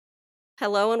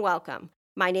Hello and welcome.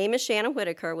 My name is Shannon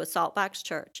Whitaker with Saltbox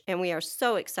Church, and we are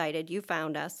so excited you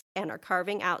found us and are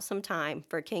carving out some time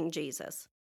for King Jesus.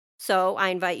 So I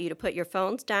invite you to put your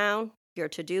phones down, your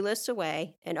to-do lists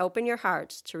away, and open your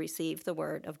hearts to receive the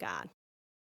Word of God.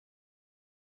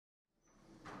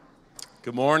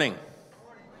 Good morning.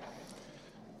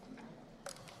 I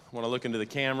want to look into the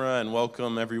camera and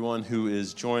welcome everyone who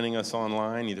is joining us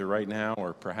online, either right now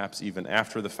or perhaps even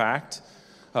after the fact.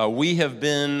 We have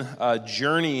been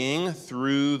journeying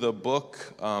through the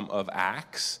book of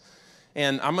Acts,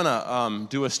 and I'm going to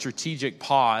do a strategic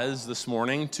pause this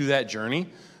morning to that journey,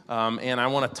 and I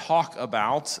want to talk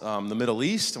about the Middle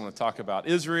East. I want to talk about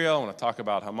Israel. I want to talk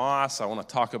about Hamas. I want to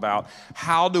talk about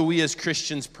how do we as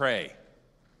Christians pray,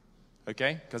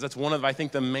 okay? Because that's one of, I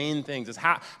think, the main things is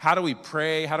how do we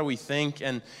pray, how do we think,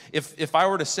 and if I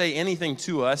were to say anything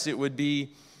to us, it would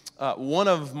be one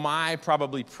of my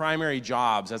probably primary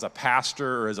jobs as a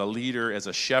pastor or as a leader, as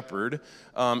a shepherd,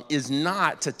 is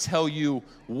not to tell you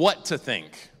what to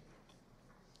think,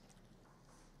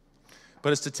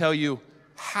 but it's to tell you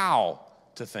how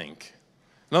to think.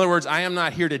 In other words, I am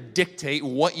not here to dictate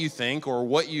what you think or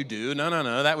what you do.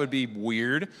 No, that would be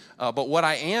weird. But what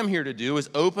I am here to do is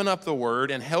open up the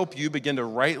Word and help you begin to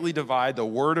rightly divide the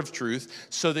Word of truth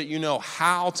so that you know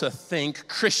how to think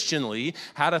Christianly,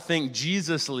 how to think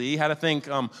Jesusly, how to think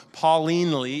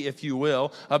Paulinely, if you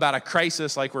will, about a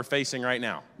crisis like we're facing right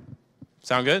now.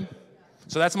 Sound good?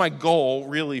 So that's my goal,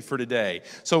 really, for today.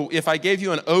 So if I gave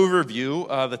you an overview,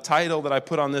 the title that I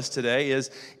put on this today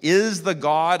is the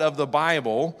God of the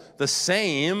Bible the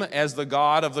same as the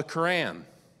God of the Quran?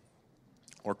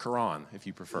 Or Quran, if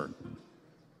you prefer.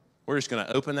 We're just going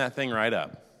to open that thing right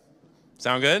up.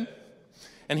 Sound good?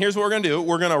 And here's what we're going to do.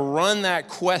 We're going to run that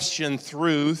question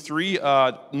through three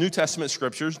New Testament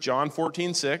scriptures, John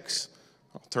 14:6.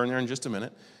 I'll turn there in just a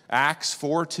minute. Acts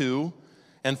 4:2.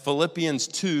 And Philippians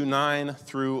 2:9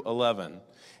 through 11.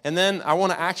 And then I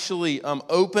want to actually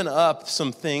open up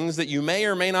some things that you may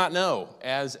or may not know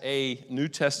as a New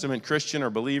Testament Christian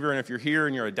or believer. And if you're here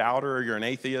and you're a doubter or you're an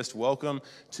atheist, welcome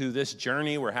to this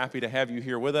journey. We're happy to have you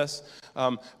here with us.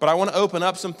 But I want to open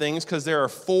up some things because there are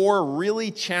four really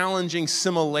challenging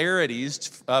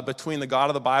similarities between the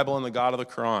God of the Bible and the God of the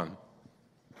Quran.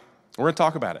 We're going to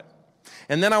talk about it.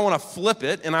 And then I want to flip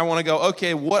it, and I want to go,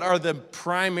 okay, what are the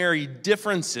primary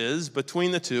differences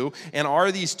between the two, and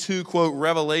are these two, quote,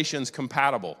 revelations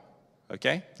compatible?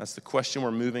 Okay, that's the question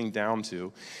we're moving down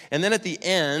to. And then at the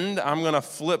end, I'm going to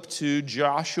flip to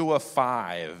Joshua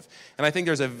 5. And I think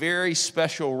there's a very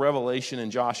special revelation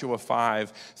in Joshua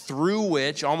 5 through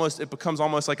which it becomes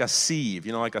almost like a sieve,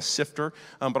 like a sifter,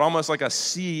 but almost like a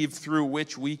sieve through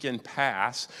which we can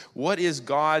pass. What is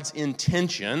God's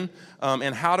intention,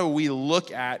 and how do we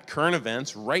look at current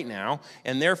events right now?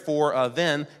 And therefore,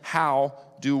 then, how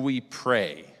do we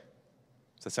pray?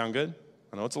 Does that sound good?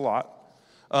 I know it's a lot.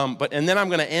 And then I'm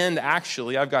going to end,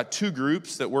 actually, I've got two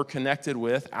groups that we're connected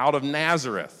with out of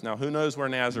Nazareth. Now, who knows where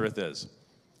Nazareth is?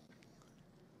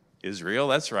 Israel,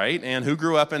 that's right. And who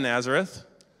grew up in Nazareth?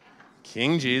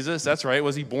 King Jesus, that's right.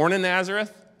 Was he born in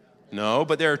Nazareth? No,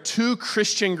 but there are two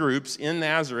Christian groups in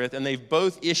Nazareth, and they've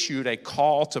both issued a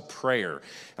call to prayer.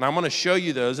 And I'm going to show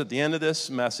you those at the end of this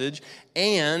message.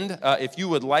 And if you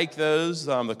would like those,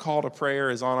 the call to prayer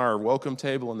is on our welcome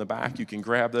table in the back. You can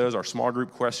grab those. Our small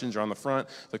group questions are on the front.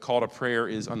 The call to prayer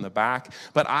is on the back.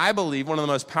 But I believe one of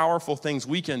the most powerful things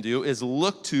we can do is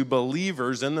look to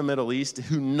believers in the Middle East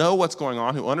who know what's going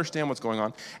on, who understand what's going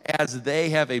on, as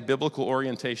they have a biblical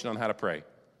orientation on how to pray.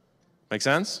 Make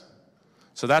sense?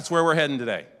 So that's where we're heading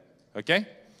today, okay?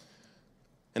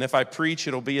 And if I preach,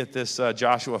 it'll be at this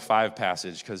Joshua 5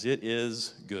 passage because it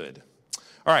is good.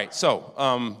 All right, so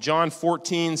John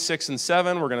 14:6 and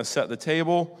 7, we're going to set the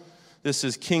table. This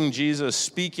is King Jesus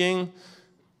speaking.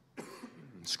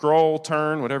 Scroll,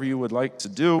 turn, whatever you would like to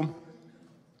do.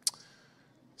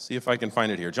 See if I can find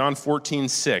it here. John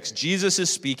 14:6. Jesus is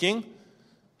speaking,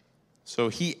 so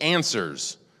he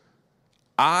answers,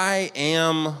 I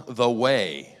am the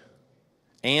way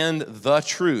and the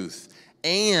truth,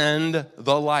 and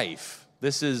the life.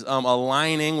 This is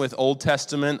aligning with Old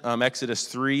Testament, Exodus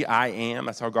 3, I am.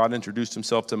 That's how God introduced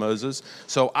himself to Moses.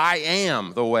 So I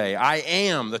am the way, I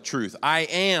am the truth, I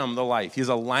am the life. He's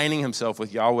aligning himself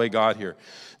with Yahweh God here.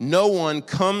 No one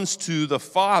comes to the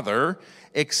Father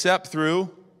except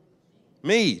through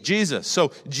me, Jesus.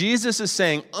 So Jesus is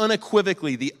saying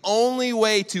unequivocally, the only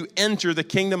way to enter the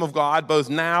kingdom of God, both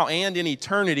now and in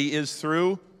eternity, is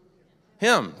through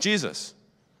him, Jesus.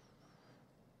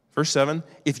 Verse 7,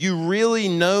 if you really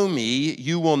know me,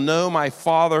 you will know my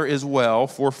Father as well,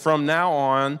 for from now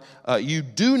on you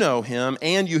do know him,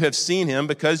 and you have seen him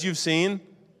because you've seen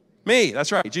me.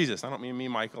 That's right, Jesus. I don't mean me,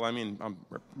 Michael. I mean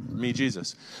me,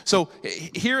 Jesus. So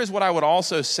here is what I would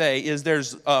also say is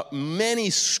there's many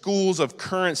schools of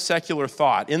current secular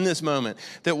thought in this moment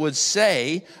that would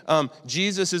say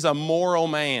Jesus is a moral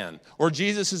man, or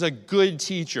Jesus is a good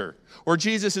teacher, or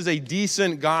Jesus is a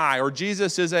decent guy, or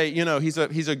Jesus is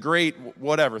he's a great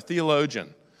whatever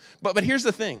theologian. But here's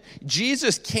the thing.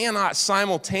 Jesus cannot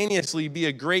simultaneously be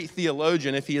a great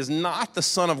theologian if he is not the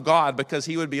Son of God, because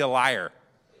he would be a liar.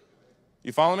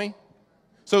 You follow me?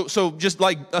 So just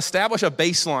like establish a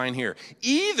baseline here.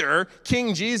 Either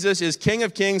King Jesus is King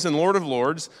of Kings and Lord of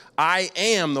Lords, I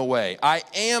am the way, I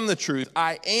am the truth,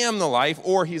 I am the life,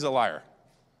 or he's a liar.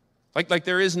 Like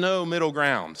there is no middle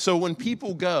ground. So when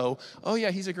people go, oh yeah,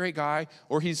 he's a great guy,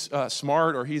 or he's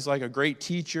smart, or he's like a great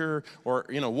teacher, or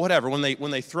whatever, when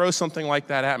they throw something like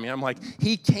that at me, I'm like,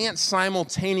 he can't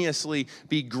simultaneously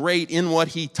be great in what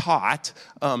he taught,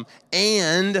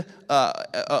 and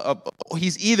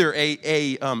he's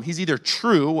either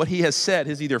true, what he has said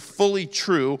is either fully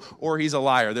true, or he's a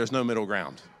liar. There's no middle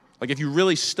ground. Like if you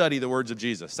really study the words of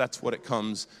Jesus, that's what it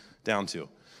comes down to.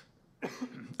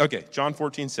 Okay, John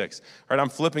 14:6. All right, I'm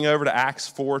flipping over to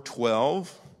Acts 4:12.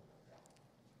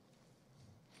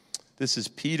 This is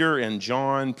Peter and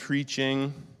John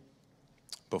preaching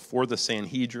before the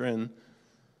Sanhedrin.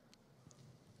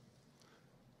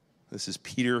 This is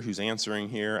Peter who's answering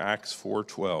here, Acts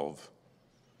 4:12.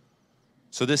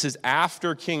 So this is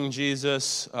after King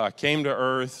Jesus came to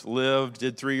earth, lived,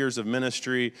 did 3 years of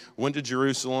ministry, went to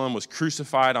Jerusalem, was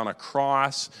crucified on a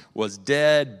cross, was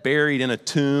dead, buried in a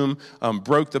tomb,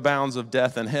 broke the bounds of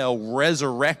death and hell,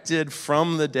 resurrected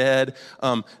from the dead,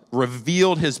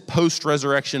 revealed his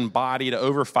post-resurrection body to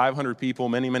over 500 people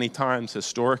many, many times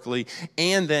historically,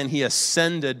 and then he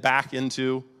ascended back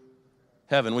into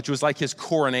heaven, which was like his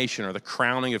coronation or the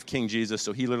crowning of King Jesus.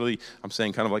 So he literally, I'm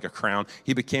saying kind of like a crown,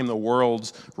 he became the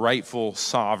world's rightful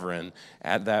sovereign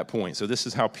at that point. So this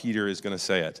is how Peter is going to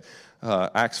say it.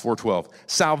 Acts 4:12.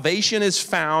 Salvation is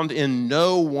found in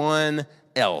no one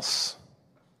else.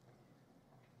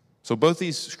 So both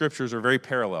these scriptures are very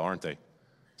parallel, aren't they?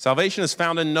 Salvation is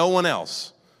found in no one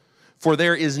else. For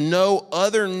there is no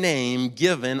other name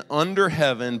given under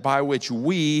heaven by which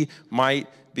we might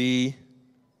be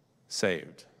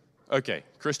saved. Okay,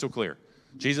 crystal clear.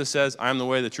 Jesus says, I am the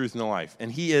way, the truth, and the life.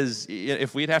 And he is,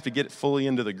 if we'd have to get fully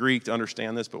into the Greek to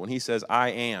understand this, but when he says, I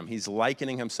am, he's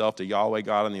likening himself to Yahweh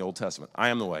God in the Old Testament. I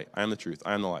am the way, I am the truth,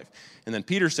 I am the life. And then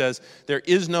Peter says, there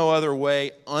is no other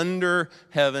way under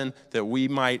heaven that we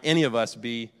might, any of us,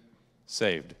 be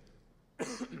saved.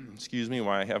 Excuse me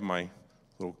while I have my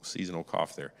little seasonal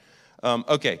cough there.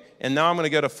 Okay, and now I'm going to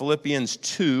go to Philippians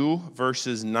 2,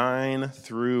 verses 9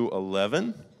 through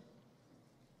 11.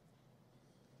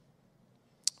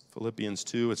 Philippians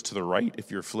 2, it's to the right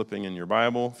if you're flipping in your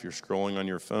Bible. If you're scrolling on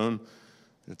your phone,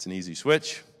 it's an easy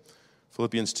switch.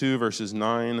 Philippians 2, verses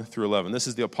 9 through 11. This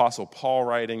is the Apostle Paul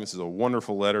writing. This is a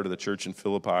wonderful letter to the church in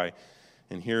Philippi.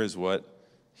 And here is what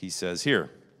he says here.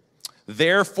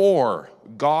 Therefore,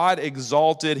 God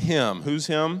exalted him. Who's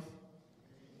him?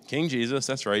 King Jesus.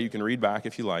 That's right. You can read back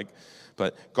if you like.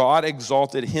 But God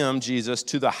exalted him, Jesus,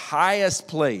 to the highest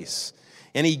place.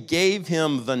 And he gave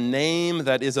him the name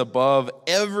that is above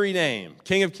every name,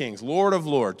 King of Kings, Lord of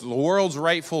Lords, the world's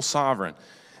rightful sovereign,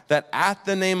 that at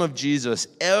the name of Jesus,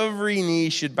 every knee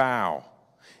should bow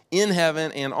in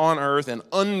heaven and on earth and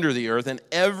under the earth, and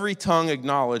every tongue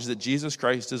acknowledge that Jesus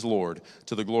Christ is Lord,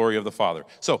 to the glory of the Father.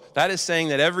 So that is saying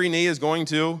that every knee is going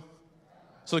to.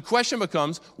 So the question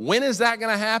becomes, when is that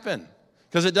going to happen?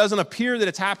 Because it doesn't appear that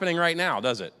it's happening right now,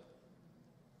 does it?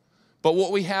 But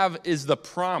what we have is the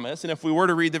promise, and if we were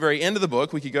to read the very end of the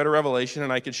book, we could go to Revelation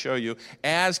and I could show you,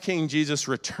 as King Jesus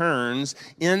returns,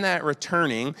 in that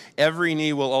returning, every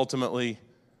knee will ultimately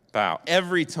bow.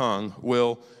 Every tongue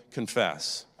will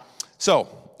confess. So,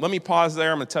 let me pause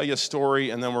there. I'm going to tell you a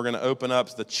story, and then we're going to open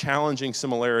up the challenging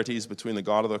similarities between the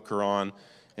God of the Quran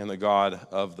and the God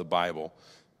of the Bible.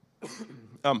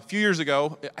 A few years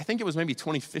ago, I think it was maybe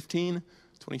 2015,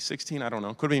 2016, I don't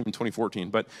know, could have been even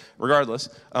 2014, but regardless,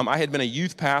 I had been a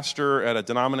youth pastor at a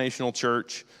denominational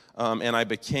church, and I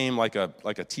became like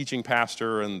a teaching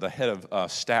pastor and the head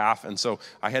of staff, and so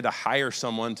I had to hire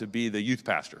someone to be the youth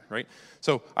pastor, right?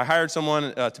 So I hired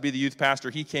someone to be the youth pastor.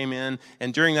 He came in,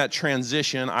 and during that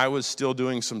transition, I was still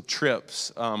doing some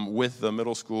trips with the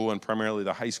middle school and primarily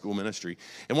the high school ministry.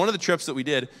 And one of the trips that we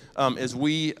did is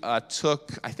we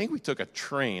took a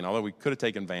train, although we could have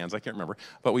taken vans, I can't remember,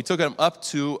 but we took them up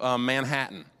to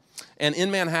Manhattan. And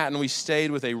in Manhattan, we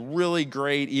stayed with a really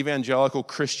great evangelical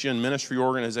Christian ministry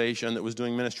organization that was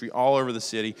doing ministry all over the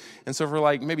city. And so for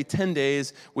like maybe 10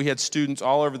 days, we had students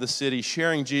all over the city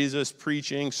sharing Jesus,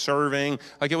 preaching, serving.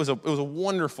 Like it was a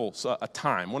wonderful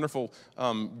time, wonderful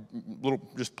little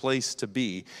just place to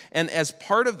be. And as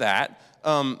part of that,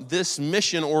 this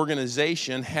mission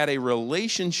organization had a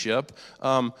relationship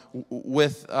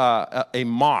with a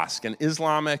mosque, an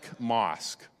Islamic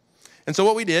mosque. And so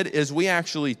what we did is we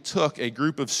actually took a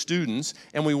group of students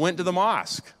and we went to the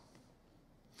mosque.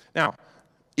 Now,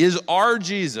 is our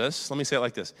Jesus, let me say it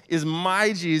like this, is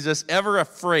my Jesus ever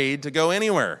afraid to go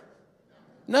anywhere?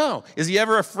 No. Is he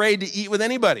ever afraid to eat with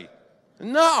anybody?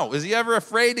 No. Is he ever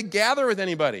afraid to gather with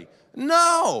anybody?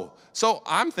 No. So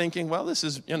I'm thinking, well, this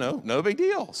is, no big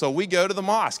deal. So we go to the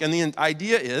mosque. And the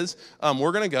idea is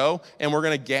we're going to go and we're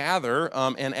going to gather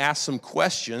and ask some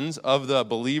questions of the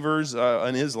believers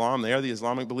in Islam there, the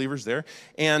Islamic believers there.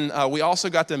 And we also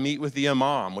got to meet with the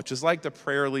imam, which is like the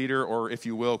prayer leader or, if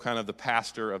you will, kind of the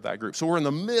pastor of that group. So we're in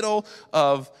the middle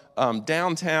of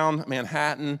downtown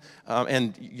Manhattan.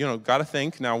 And, got to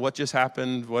think, now what just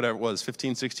happened, whatever it was,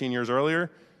 15, 16 years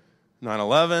earlier?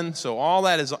 9/11, so all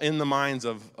that is in the minds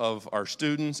of our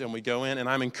students, and we go in, and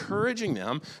I'm encouraging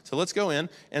them, so let's go in,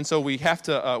 and so we have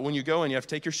to, when you go in, you have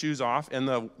to take your shoes off, and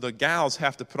the gals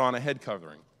have to put on a head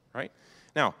covering, right?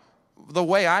 Now, the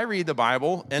way I read the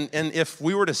Bible, and if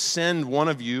we were to send one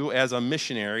of you as a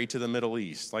missionary to the Middle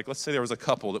East, like let's say there was a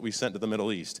couple that we sent to the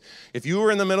Middle East. If you were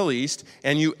in the Middle East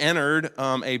and you entered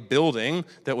a building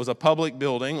that was a public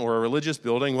building or a religious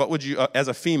building, what would you, as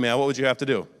a female, what would you have to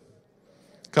do?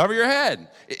 Cover your head.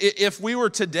 If we were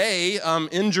today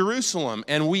in Jerusalem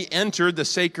and we entered the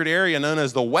sacred area known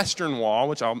as the Western Wall,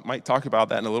 which I might talk about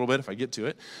that in a little bit if I get to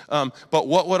it, but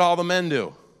what would all the men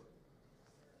do?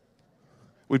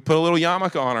 We'd put a little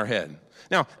yarmulke on our head.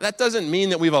 Now, that doesn't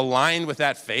mean that we've aligned with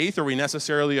that faith or we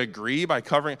necessarily agree by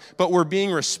covering, but we're being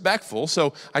respectful.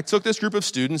 So I took this group of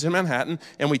students in Manhattan,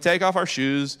 and we take off our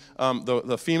shoes.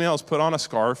 The females put on a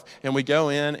scarf, and we go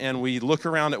in, and we look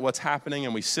around at what's happening,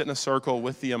 and we sit in a circle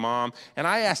with the imam. And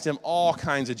I asked him all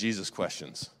kinds of Jesus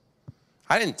questions.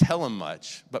 I didn't tell him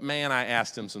much, but man, I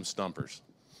asked him some stumpers.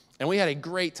 And we had a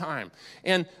great time.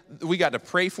 And we got to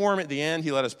pray for him at the end.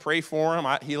 He let us pray for him.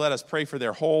 He let us pray for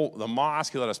the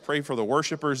mosque. He let us pray for the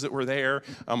worshipers that were there.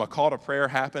 A call to prayer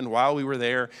happened while we were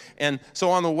there. And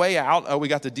so on the way out, we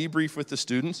got to debrief with the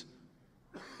students.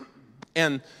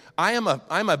 And I'm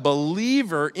a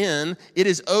believer in it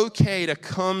is okay to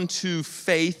come to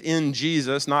faith in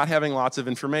Jesus, not having lots of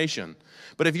information.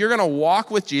 But if you're going to walk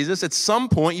with Jesus, at some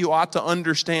point you ought to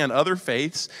understand other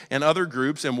faiths and other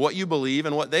groups and what you believe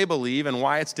and what they believe and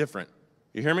why it's different.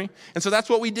 You hear me? And so that's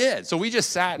what we did. So we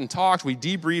just sat and talked. We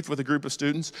debriefed with a group of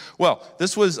students. Well,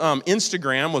 this was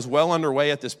Instagram was well underway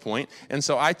at this point. And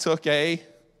so I took a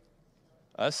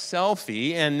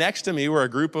selfie, and next to me were a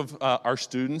group of our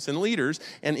students and leaders,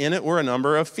 and in it were a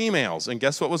number of females. And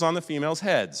guess what was on the females'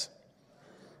 heads?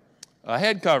 A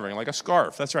head covering, like a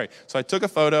scarf. That's right. So I took a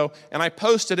photo, and I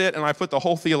posted it, and I put the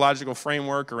whole theological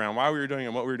framework around why we were doing it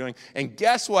and what we were doing. And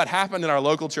guess what happened in our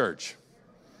local church?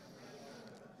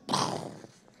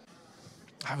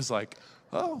 I was like,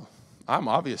 oh, I'm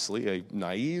obviously a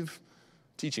naive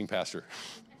teaching pastor.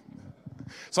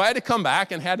 So I had to come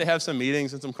back and had to have some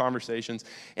meetings and some conversations.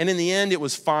 And in the end, it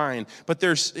was fine. But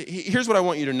here's what I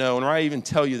want you to know, and why I even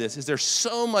tell you this, is there's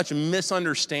so much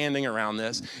misunderstanding around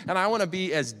this. And I want to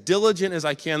be as diligent as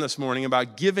I can this morning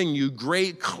about giving you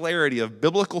great clarity of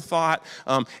biblical thought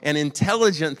and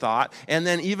intelligent thought, and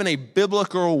then even a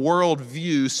biblical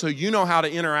worldview so you know how to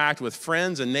interact with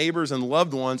friends and neighbors and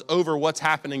loved ones over what's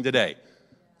happening today.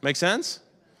 Make sense?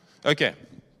 Okay.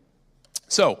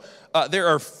 So there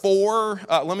are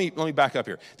let me back up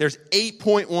here. There's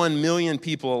 8.1 million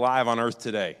people alive on earth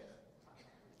today.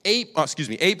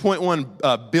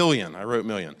 8.1 billion. I wrote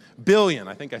million. Billion.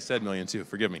 I think I said million too.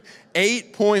 Forgive me.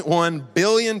 8.1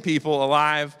 billion people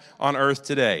alive on earth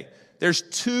today. There's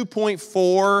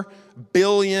 2.4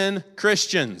 billion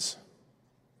Christians.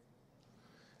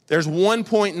 There's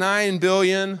 1.9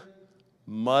 billion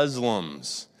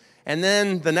Muslims. And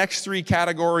then the next three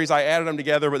categories, I added them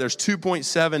together, but there's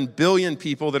 2.7 billion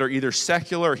people that are either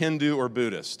secular, Hindu, or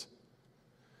Buddhist.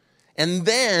 And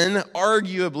then,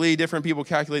 arguably, different people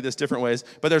calculate this different ways,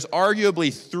 but there's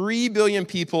arguably 3 billion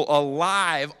people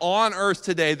alive on earth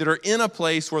today that are in a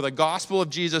place where the gospel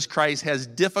of Jesus Christ has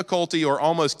difficulty or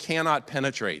almost cannot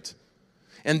penetrate.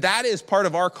 And that is part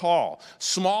of our call.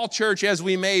 Small church as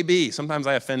we may be. Sometimes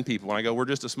I offend people when I go, we're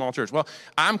just a small church. Well,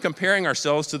 I'm comparing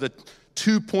ourselves to the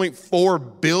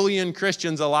 2.4 billion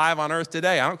Christians alive on earth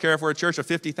today. I don't care if we're a church of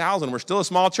 50,000. We're still a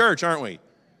small church, aren't we?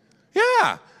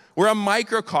 Yeah. We're a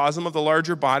microcosm of the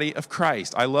larger body of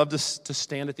Christ. I love to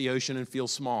stand at the ocean and feel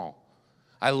small.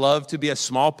 I love to be a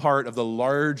small part of the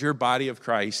larger body of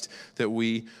Christ that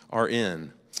we are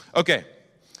in. Okay,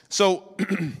 so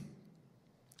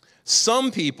some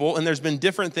people, and there's been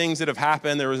different things that have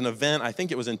happened. There was an event, I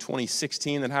think it was in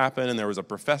 2016 that happened, and there was a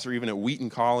professor even at Wheaton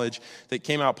College that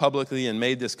came out publicly and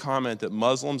made this comment that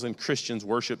Muslims and Christians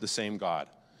worship the same God.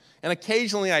 And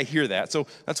occasionally I hear that, so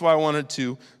that's why I wanted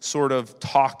to sort of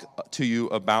talk to you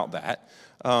about that.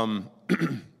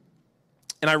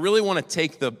 And I really want to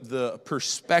take the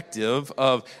perspective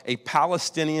of a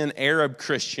Palestinian Arab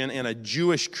Christian and a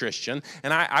Jewish Christian.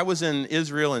 And I was in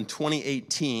Israel in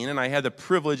 2018, and I had the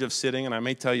privilege of sitting, and I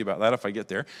may tell you about that if I get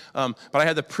there, but I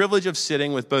had the privilege of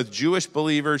sitting with both Jewish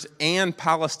believers and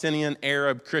Palestinian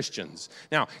Arab Christians.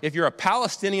 Now, if you're a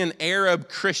Palestinian Arab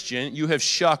Christian, you have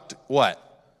shucked what?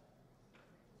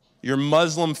 Your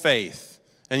Muslim faith,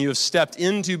 and you have stepped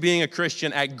into being a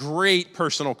Christian at great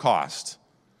personal cost.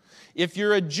 If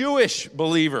you're a Jewish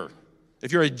believer,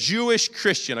 if you're a Jewish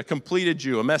Christian, a completed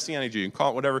Jew, a Messianic Jew, you can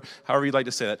call it whatever, however you'd like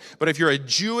to say that. But if you're a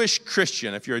Jewish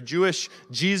Christian, if you're a Jewish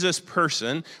Jesus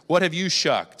person, what have you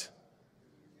shucked?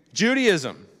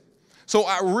 Judaism. So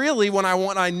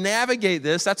when I navigate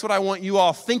this, that's what I want you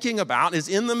all thinking about is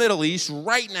in the Middle East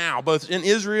right now, both in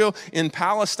Israel, in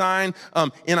Palestine,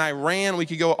 in Iran. We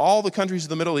could go all the countries of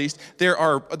the Middle East. There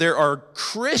are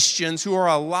Christians who are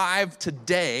alive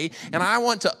today, and I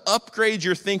want to upgrade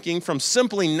your thinking from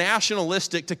simply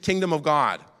nationalistic to kingdom of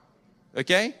God.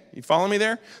 Okay? You follow me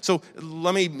there? So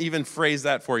let me even phrase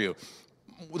that for you.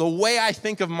 The way I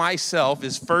think of myself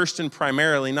is first and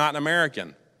primarily not an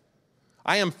American.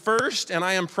 I am first and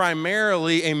I am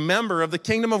primarily a member of the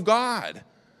kingdom of God.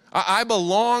 I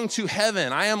belong to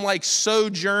heaven. I am like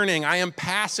sojourning. I am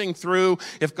passing through.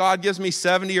 If God gives me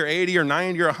 70 or 80 or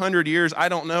 90 or 100 years, I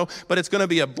don't know, but it's going to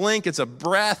be a blink. It's a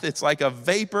breath. It's like a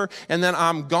vapor, and then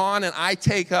I'm gone, and I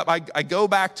go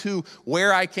back to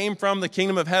where I came from, the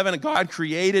kingdom of heaven, and God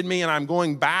created me, and I'm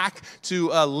going back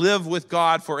to live with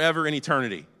God forever in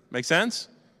eternity. Make sense?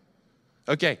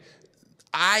 Okay.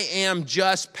 I am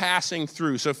just passing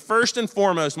through. So first and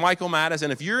foremost, Michael Mattis,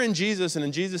 and if you're in Jesus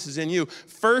and Jesus is in you,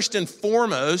 first and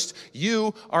foremost,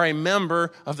 you are a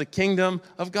member of the kingdom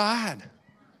of God.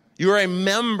 You are a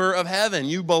member of heaven.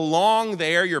 You belong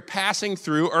there. You're passing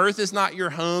through. Earth is not your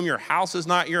home. Your house is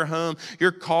not your home.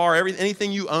 Your car,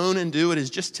 anything you own and do, it is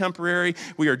just temporary.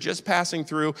 We are just passing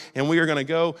through, and we are going to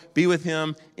go be with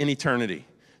him in eternity.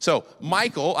 So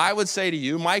Michael, I would say to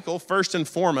you, Michael, first and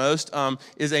foremost,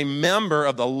 is a member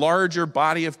of the larger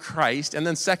body of Christ. And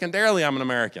then secondarily, I'm an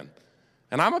American.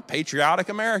 And I'm a patriotic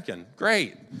American.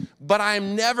 Great. But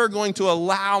I'm never going to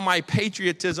allow my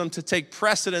patriotism to take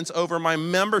precedence over my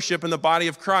membership in the body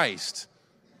of Christ.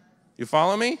 You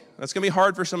follow me? That's going to be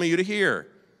hard for some of you to hear.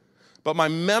 But my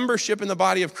membership in the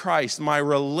body of Christ, my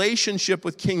relationship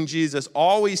with King Jesus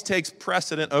always takes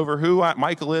precedent over who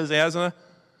Michael is as an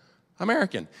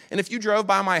American. And if you drove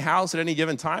by my house at any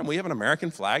given time, we have an American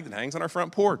flag that hangs on our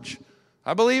front porch.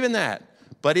 I believe in that.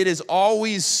 But it is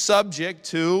always subject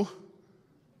to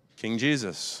King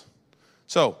Jesus.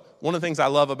 So one of the things I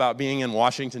love about being in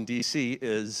Washington, D.C.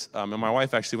 is, and my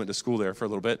wife actually went to school there for a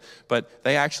little bit, but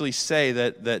they actually say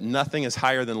that nothing is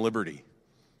higher than liberty.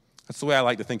 That's the way I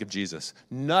like to think of Jesus.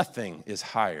 Nothing is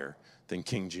higher than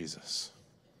King Jesus.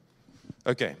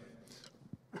 Okay.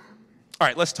 All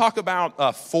right, let's talk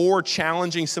about 4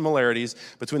 challenging similarities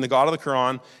between the God of the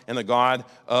Quran and the God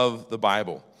of the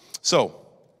Bible. So,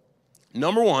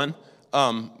 number 1,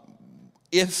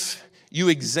 if you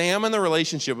examine the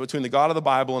relationship between the God of the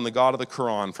Bible and the God of the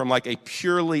Quran from like a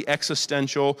purely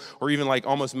existential or even like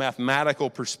almost mathematical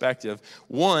perspective,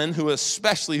 one who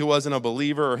wasn't a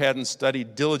believer or hadn't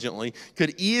studied diligently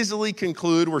could easily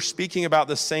conclude we're speaking about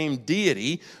the same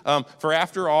deity. For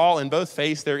after all, in both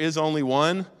faiths, there is only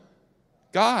one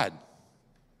God.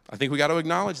 I think we got to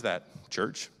acknowledge that,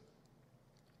 church.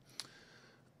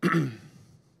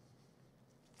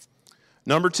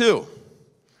 Number 2,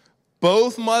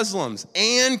 both Muslims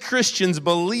and Christians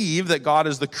believe that God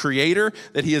is the creator,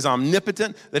 that he is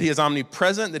omnipotent, that he is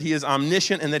omnipresent, that he is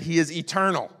omniscient, and that he is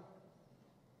eternal.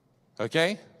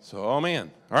 Okay? So, oh man.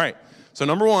 All right. So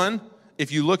number 1,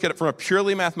 if you look at it from a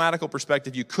purely mathematical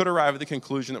perspective, you could arrive at the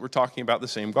conclusion that we're talking about the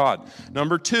same God.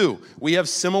 Number 2, we have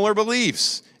similar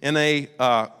beliefs in a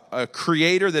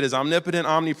creator that is omnipotent,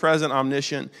 omnipresent,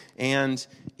 omniscient, and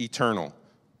eternal.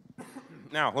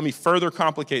 Now, let me further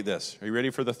complicate this. Are you ready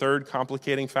for the third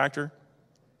complicating factor?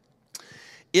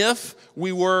 If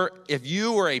you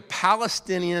were a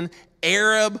Palestinian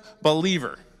Arab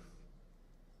believer,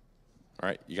 all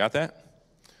right, you got that?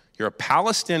 You're a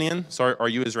Palestinian. Sorry, are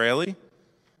you Israeli?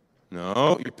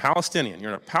 No, you're Palestinian.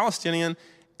 You're a Palestinian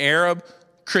Arab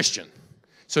Christian.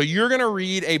 So you're going to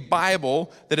read a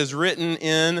Bible that is written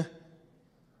in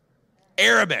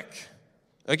Arabic.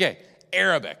 Okay,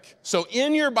 Arabic. So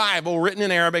in your Bible, written in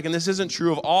Arabic, and this isn't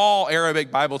true of all Arabic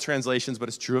Bible translations, but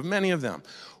it's true of many of them.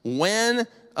 When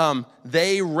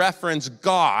they reference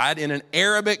God in an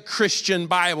Arabic Christian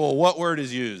Bible, what word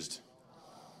is used?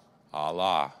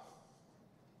 Allah.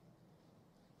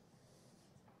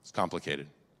 It's complicated.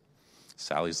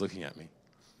 Sally's looking at me.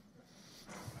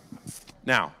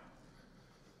 Now,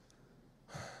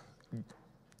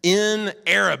 in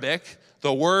Arabic,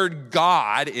 the word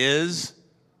God is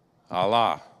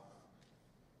Allah.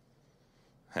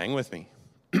 Hang with me.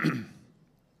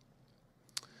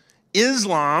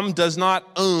 Islam does not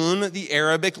own the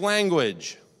Arabic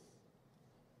language.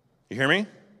 You hear me?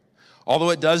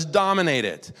 Although it does dominate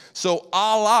it. So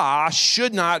Allah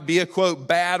should not be a, quote,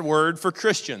 bad word for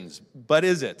Christians. But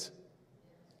is it?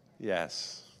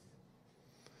 Yes.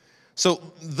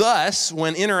 So thus,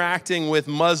 when interacting with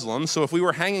Muslims, so if we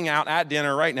were hanging out at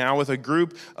dinner right now with a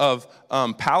group of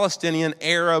Palestinian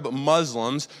Arab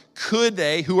Muslims, could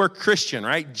they, who are Christian,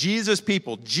 right? Jesus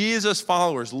people, Jesus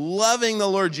followers, loving the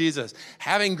Lord Jesus,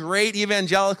 having great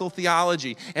evangelical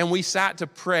theology, and we sat to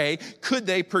pray, could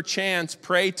they perchance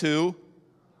pray to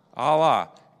Allah?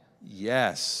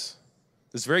 Yes.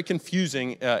 It's very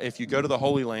confusing if you go to the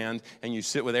Holy Land and you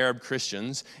sit with Arab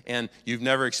Christians and you've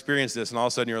never experienced this and all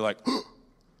of a sudden you're like,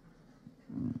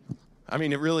 I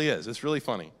mean, it really is. It's really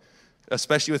funny,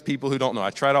 especially with people who don't know. I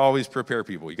try to always prepare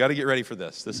people. You got to get ready for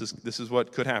this. This is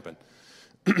what could happen.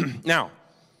 Now,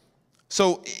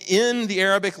 so in the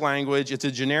Arabic language, it's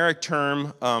a generic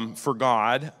term for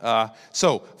God.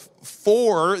 So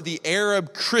for the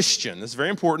Arab Christian, this is very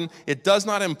important, it does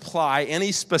not imply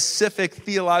any specific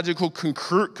theological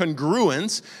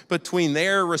congruence between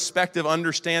their respective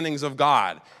understandings of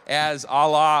God as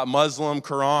Allah, Muslim,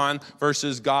 Quran,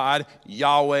 versus God,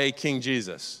 Yahweh, King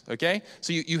Jesus, okay?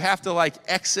 So you have to like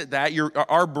exit that.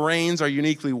 Our brains are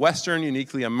uniquely Western,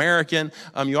 uniquely American.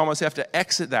 You almost have to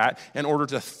exit that in order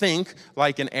to think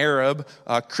like an Arab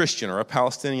Christian or a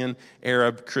Palestinian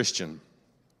Arab Christian.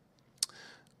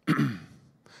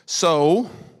 So,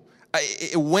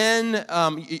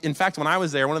 in fact, when I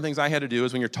was there, one of the things I had to do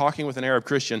is when you're talking with an Arab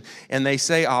Christian and they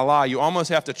say Allah, you almost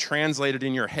have to translate it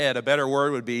in your head. A better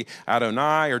word would be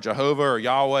Adonai or Jehovah or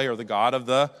Yahweh or the God of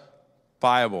the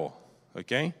Bible,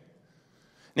 okay?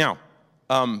 Now,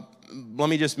 let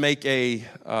me just make a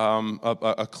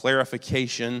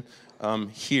clarification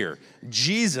here.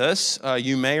 Jesus,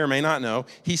 you may or may not know,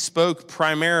 he spoke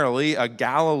primarily a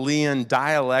Galilean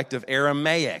dialect of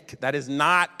Aramaic. That is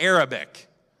not Arabic.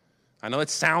 I know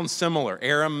it sounds similar,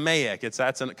 Aramaic.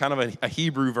 That's kind of a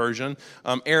Hebrew version.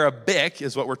 Arabic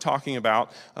is what we're talking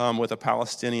about with a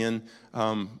Palestinian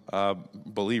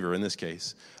believer in this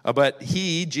case. But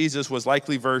Jesus, was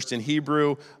likely versed in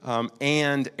Hebrew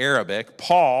and Arabic.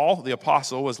 Paul, the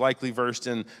apostle, was likely versed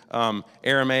in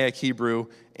Aramaic, Hebrew,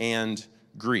 and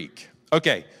Greek.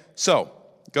 Okay, so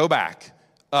go back.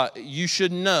 You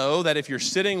should know that if you're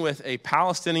sitting with a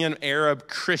Palestinian Arab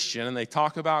Christian and they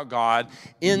talk about God,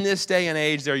 in this day and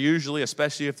age, they're usually,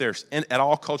 especially if they're at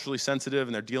all culturally sensitive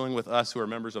and they're dealing with us who are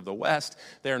members of the West,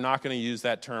 they're not going to use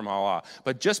that term Allah.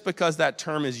 But just because that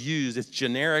term is used, it's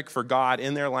generic for God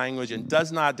in their language and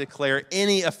does not declare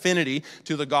any affinity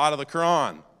to the God of the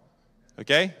Quran.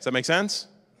 Okay? Does that make sense?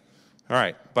 All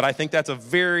right, but I think that's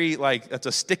that's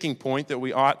a sticking point that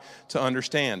we ought to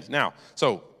understand. Now,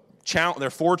 so there are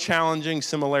 4 challenging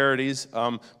similarities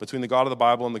between the God of the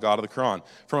Bible and the God of the Quran.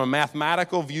 From a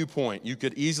mathematical viewpoint, you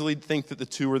could easily think that the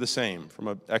two are the same from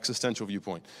an existential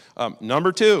viewpoint.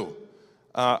 Number 2,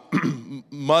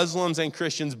 Muslims and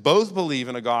Christians both believe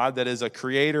in a God that is a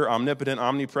creator, omnipotent,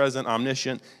 omnipresent,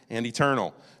 omniscient, and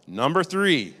eternal. Number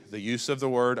 3, the use of the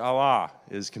word Allah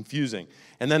is confusing.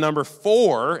 And then number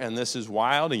 4, and this is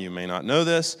wild, and you may not know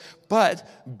this, but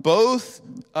both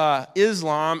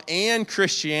Islam and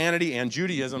Christianity and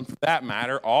Judaism, for that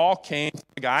matter, all came from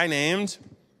a guy named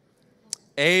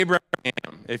Abraham.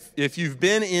 If you've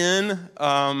been in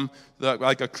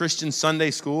like a Christian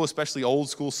Sunday school, especially old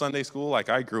school Sunday school like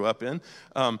I grew up in,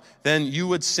 then you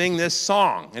would sing this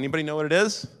song. Anybody know what it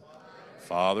is?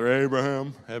 Father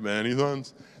Abraham had many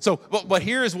sons. So, but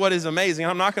here is what is amazing.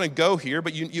 I'm not going to go here,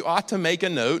 but you ought to make a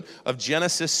note of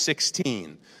Genesis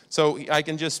 16. So I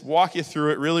can just walk you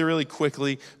through it really, really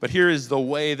quickly, but here is the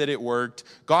way that it worked.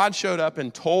 God showed up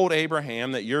and told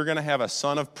Abraham that you're going to have a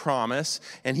son of promise,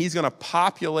 and he's going to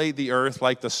populate the earth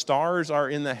like the stars are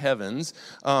in the heavens,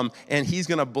 and he's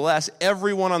going to bless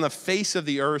everyone on the face of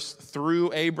the earth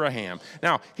through Abraham.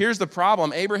 Now, here's the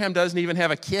problem. Abraham doesn't even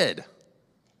have a kid.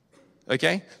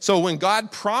 Okay? So when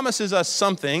God promises us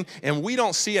something and we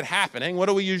don't see it happening, what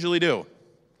do we usually do?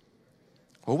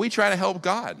 Well, we try to help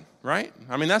God, right?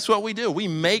 I mean, that's what we do. We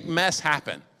make mess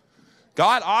happen.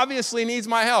 God obviously needs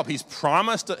my help. He's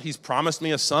promised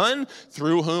me a son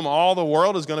through whom all the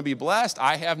world is going to be blessed.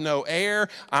 I have no heir.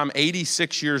 I'm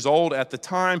 86 years old at the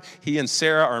time. He and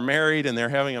Sarah are married, and they're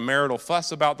having a marital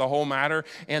fuss about the whole matter,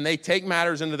 and they take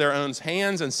matters into their own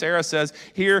hands, and Sarah says,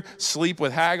 here, sleep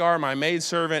with Hagar, my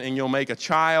maidservant, and you'll make a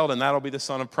child, and that'll be the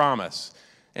son of promise.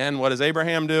 And what does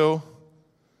Abraham do?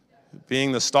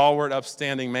 Being the stalwart,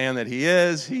 upstanding man that he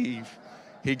is, he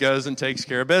goes and takes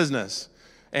care of business.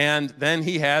 And then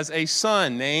he has a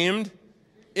son named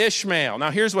Ishmael.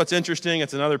 Now, here's what's interesting.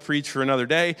 It's another preach for another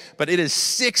day, but it is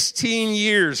 16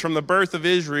 years from the birth of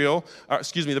Ishmael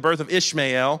to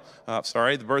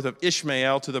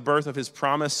the birth of his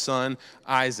promised son,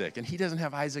 Isaac. And he doesn't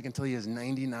have Isaac until he is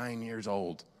 99 years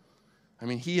old. I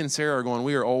mean, he and Sarah are going,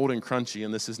 we are old and crunchy,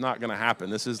 and this is not going to happen.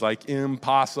 This is like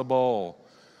impossible.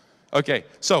 Okay,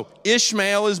 so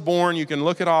Ishmael is born. You can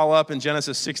look it all up in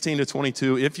Genesis 16 to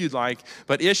 22 if you'd like.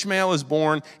 But Ishmael is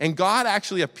born, and God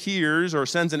actually appears or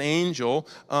sends an angel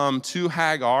to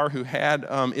Hagar, who had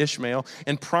Ishmael,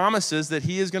 and promises that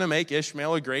he is going to make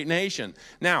Ishmael a great nation.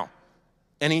 Now,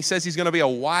 and he says he's going to be a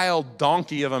wild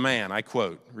donkey of a man. I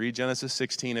quote, read Genesis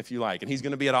 16 if you like. And he's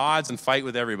going to be at odds and fight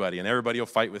with everybody, and everybody will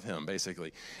fight with him,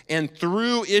 basically. And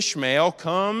through Ishmael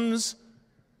comes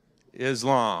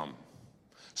Islam.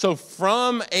 So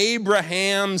from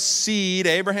Abraham's seed,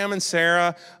 Abraham and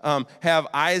Sarah have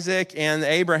Isaac, and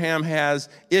Abraham has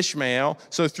Ishmael.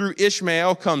 So through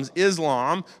Ishmael comes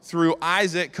Islam, through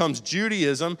Isaac comes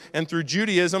Judaism, and through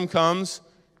Judaism comes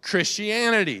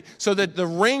Christianity. So that the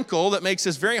wrinkle that makes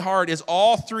this very hard is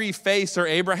all three faiths are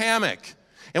Abrahamic.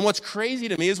 And what's crazy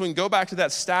to me is when we go back to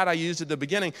that stat I used at the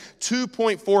beginning,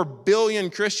 2.4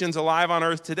 billion Christians alive on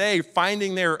earth today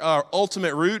finding their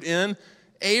ultimate root in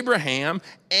Abraham,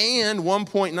 and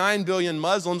 1.9 billion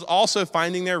Muslims also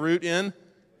finding their root in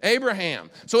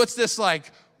Abraham. So it's this like,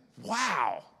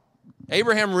 wow,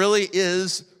 Abraham really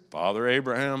is Father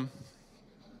Abraham.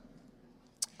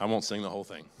 I won't sing the whole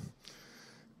thing.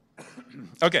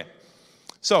 Okay,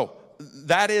 so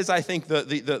that is, I think,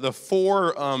 the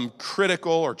four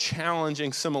critical or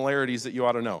challenging similarities that you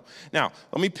ought to know. Now,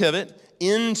 let me pivot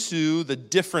into the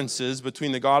differences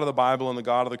between the God of the Bible and the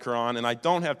God of the Quran, and I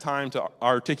don't have time to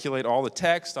articulate all the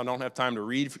text. I don't have time to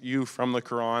read you from the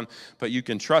Quran, but you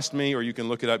can trust me or you can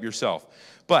look it up yourself.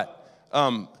 But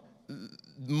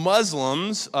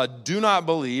Muslims do not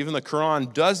believe, and the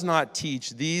Quran does not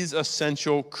teach these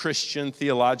essential Christian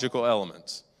theological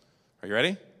elements. Are you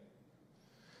ready?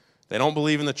 They don't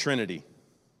believe in the Trinity.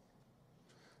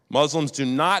 Muslims do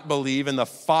not believe in the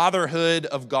fatherhood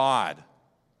of God.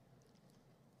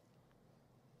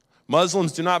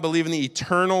 Muslims do not believe in the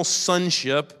eternal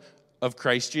sonship of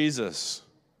Christ Jesus.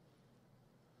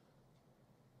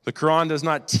 The Quran does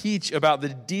not teach about the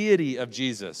deity of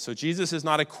Jesus. So Jesus is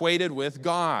not equated with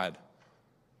God.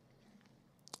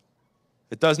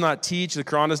 The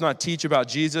Quran does not teach about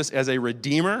Jesus as a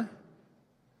redeemer.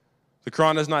 The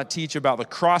Quran does not teach about the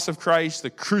cross of Christ, the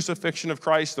crucifixion of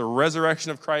Christ, the resurrection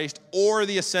of Christ, or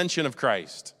the ascension of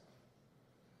Christ.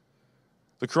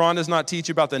 The Quran does not teach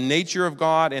about the nature of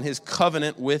God and his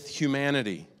covenant with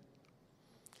humanity.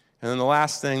 And then the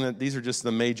last thing, that these are just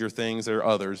the major things. There are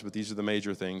others, but these are the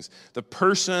major things. The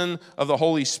person of the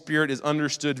Holy Spirit is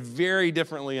understood very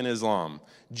differently in Islam.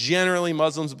 Generally,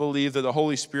 Muslims believe that the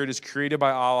Holy Spirit is created by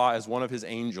Allah as one of his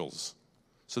angels.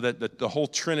 So that the whole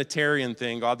Trinitarian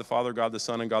thing, God the Father, God the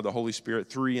Son, and God the Holy Spirit,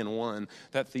 three in one,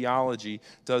 that theology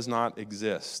does not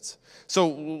exist. So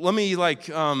let me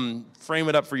frame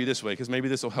it up for you this way, because maybe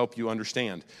this will help you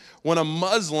understand. When a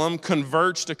Muslim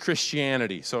converts to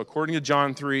Christianity, so according to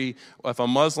John 3, if a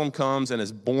Muslim comes and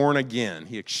is born again,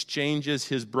 he exchanges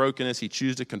his brokenness, he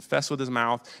chooses to confess with his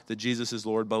mouth that Jesus is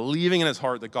Lord, believing in his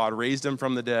heart that God raised him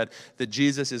from the dead, that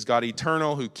Jesus is God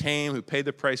eternal, who came, who paid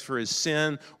the price for his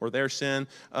sin or their sin,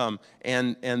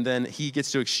 and then he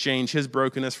gets to exchange his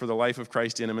brokenness for the life of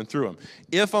Christ in him and through him.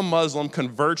 If a Muslim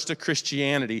converts to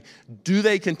Christianity, do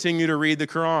they continue to read the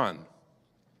Quran?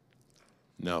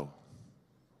 No,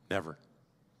 never.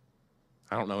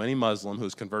 I don't know any Muslim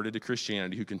who's converted to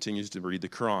Christianity who continues to read the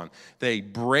Quran. They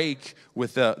break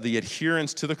with the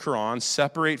adherence to the Quran,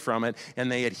 separate from it,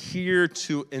 and they adhere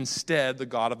to instead the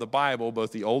God of the Bible,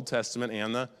 both the Old Testament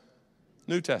and the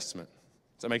New Testament.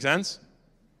 Does that make sense?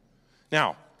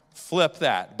 Now, flip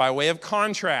that. By way of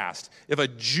contrast, if a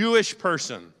Jewish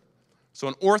person, so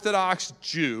an Orthodox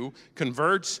Jew,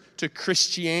 converts to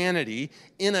Christianity,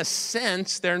 in a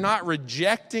sense, they're not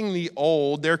rejecting the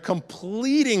old, they're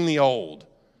completing the old.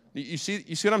 You see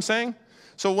what I'm saying?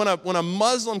 So when a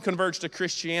Muslim converts to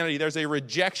Christianity, there's a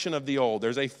rejection of the old.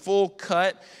 There's a full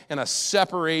cut and a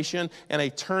separation and a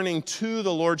turning to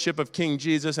the lordship of King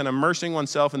Jesus and immersing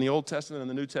oneself in the Old Testament and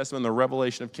the New Testament and the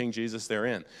revelation of King Jesus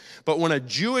therein. But when a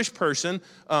Jewish person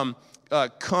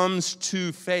comes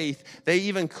to faith, they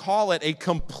even call it a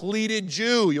completed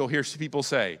Jew, you'll hear people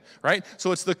say, right?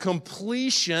 So it's the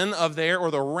completion of their, or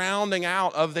the rounding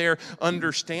out of their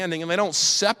understanding, and they don't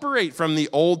separate from the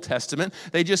Old Testament.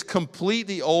 They just complete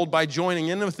the old by joining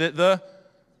in with it the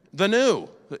new.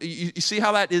 You see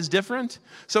how that is different?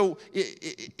 So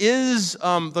is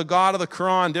the God of the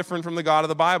Quran different from the God of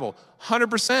the Bible?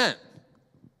 100%.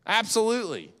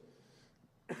 Absolutely.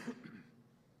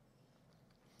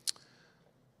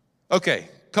 Okay,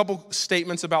 couple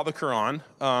statements about the Quran.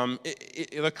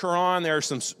 The Quran, there are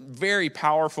some very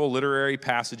powerful literary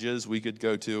passages we could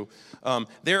go to.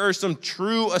 There are some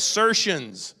true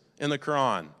assertions in the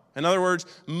Quran. In other words,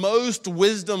 most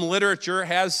wisdom literature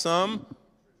has some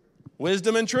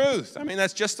wisdom and truth. I mean,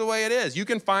 that's just the way it is. You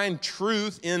can find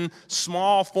truth in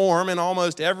small form in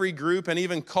almost every group and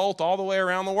even cult all the way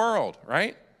around the world,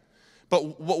 right?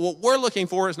 But what we're looking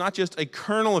for is not just a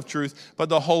kernel of truth, but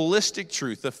the holistic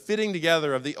truth, the fitting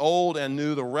together of the old and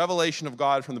new, the revelation of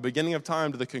God from the beginning of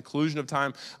time to the conclusion of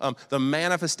time, the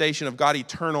manifestation of God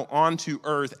eternal onto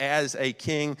earth as a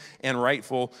king and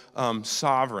rightful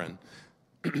sovereign.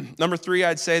 Number three,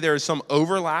 I'd say there is some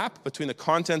overlap between the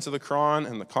contents of the Quran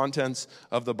and the contents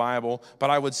of the Bible,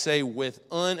 but I would say with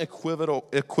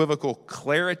unequivocal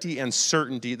clarity and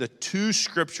certainty, the two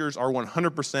scriptures are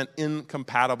 100%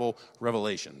 incompatible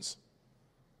revelations.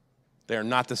 They are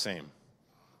not the same.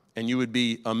 And you would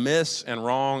be amiss and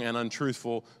wrong and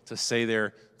untruthful to say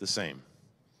they're the same.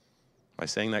 Am I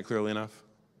saying that clearly enough?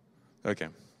 Okay.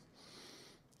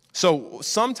 So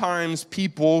sometimes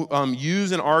people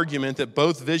use an argument that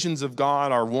both visions of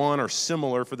God are one or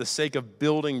similar for the sake of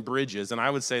building bridges, and I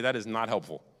would say that is not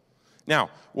helpful. Now,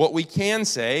 what we can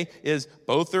say is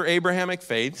both are Abrahamic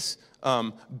faiths,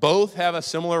 both have a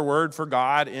similar word for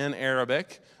God in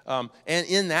Arabic, and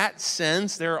in that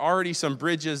sense, there are already some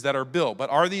bridges that are built. But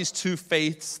are these two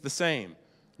faiths the same?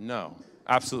 No,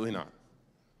 absolutely not.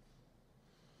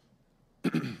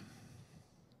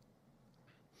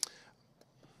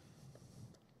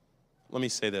 Let me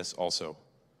say this also.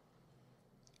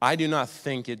 I do not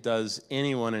think it does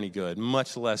anyone any good,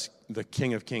 much less the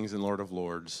King of Kings and Lord of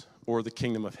Lords, or the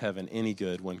kingdom of heaven any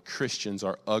good when Christians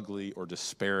are ugly or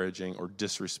disparaging or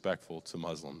disrespectful to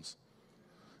Muslims.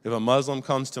 If a Muslim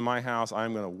comes to my house,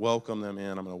 I'm going to welcome them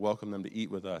in. I'm going to welcome them to eat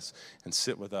with us and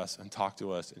sit with us and talk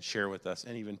to us and share with us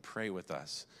and even pray with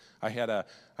us. I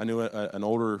knew an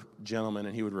older gentleman,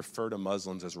 and he would refer to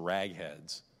Muslims as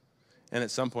ragheads. And at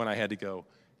some point I had to go,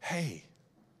 hey,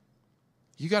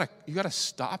 you gotta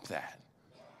stop that.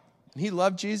 And he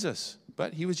loved Jesus,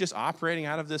 but he was just operating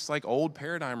out of this like old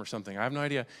paradigm or something. I have no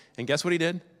idea. And guess what he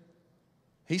did?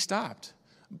 He stopped.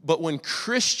 But when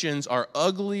Christians are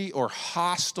ugly or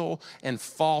hostile and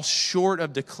fall short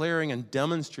of declaring and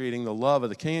demonstrating the love of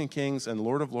the King of Kings and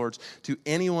Lord of Lords to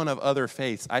anyone of other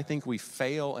faiths, I think we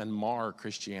fail and mar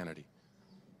Christianity.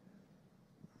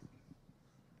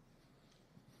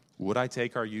 Would I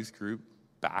take our youth group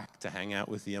back to hang out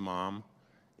with the imam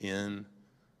in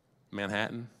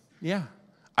Manhattan? Yeah.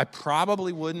 I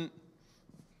probably wouldn't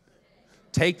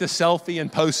take the selfie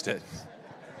and post it.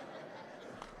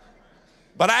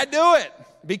 But I do it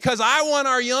because I want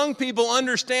our young people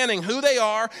understanding who they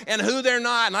are and who they're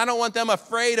not, and I don't want them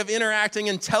afraid of interacting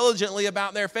intelligently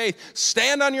about their faith.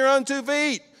 Stand on your own 2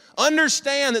 feet.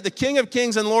 Understand that the King of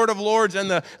Kings and Lord of Lords and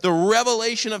the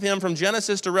revelation of him from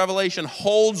Genesis to Revelation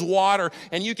holds water,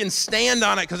 and you can stand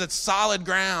on it because it's solid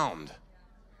ground.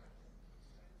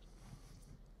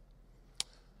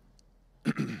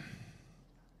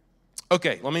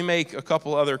 Okay, let me make a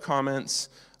couple other comments,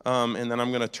 and then I'm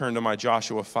going to turn to my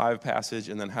Joshua 5 passage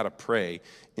and then how to pray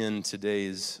in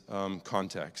today's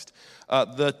context.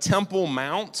 The Temple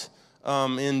Mount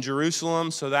in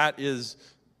Jerusalem, so that is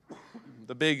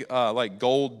the big like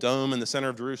gold dome in the center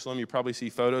of Jerusalem. You probably see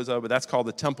photos of it. That's called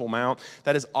the Temple Mount.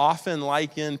 That is often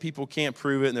likened, people can't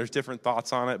prove it, and there's different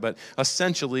thoughts on it, but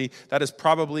essentially that is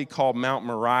probably called Mount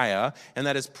Moriah, and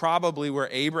that is probably where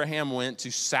Abraham went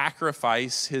to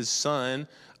sacrifice his son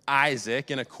Isaac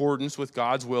in accordance with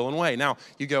God's will and way. Now,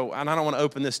 you go, and I don't want to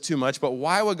open this too much, but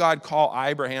why would God call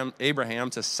Abraham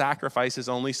to sacrifice his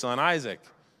only son Isaac?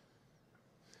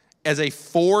 As a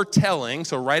foretelling,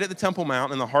 so right at the Temple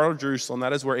Mount in the heart of Jerusalem,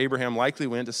 that is where Abraham likely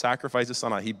went to sacrifice his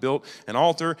son. He built an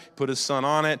altar, put his son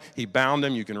on it, he bound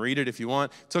him, you can read it if you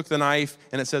want, took the knife,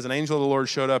 and it says an angel of the Lord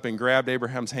showed up and grabbed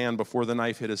Abraham's hand before the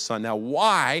knife hit his son. Now,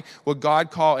 why would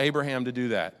God call Abraham to do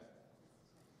that?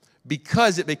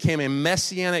 Because it became a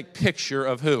messianic picture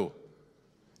of who?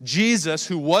 Jesus,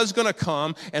 who was going to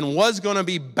come and was going to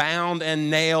be bound and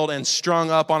nailed and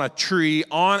strung up on a tree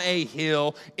on a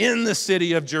hill in the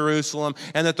city of Jerusalem,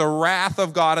 and that the wrath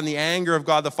of God and the anger of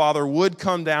God the Father would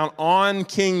come down on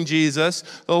King Jesus,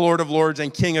 the Lord of Lords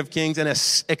and King of Kings, and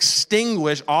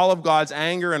extinguish all of God's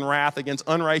anger and wrath against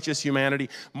unrighteous humanity.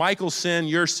 Michael's sin,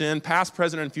 your sin, past,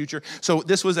 present, and future. So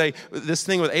this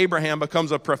thing with Abraham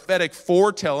becomes a prophetic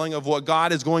foretelling of what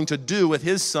God is going to do with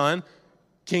his son,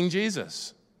 King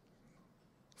Jesus.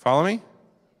 Follow me?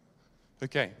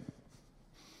 Okay.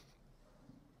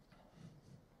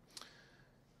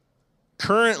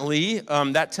 Currently,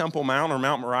 that Temple Mount or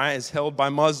Mount Moriah is held by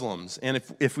Muslims, and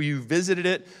if you visited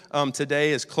it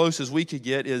today, as close as we could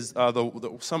get is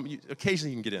occasionally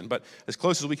you can get in, but as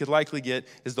close as we could likely get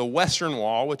is the Western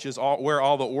Wall, which is where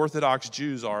all the Orthodox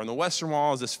Jews are. And the Western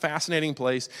Wall is this fascinating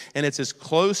place, and it's as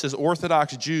close as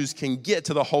Orthodox Jews can get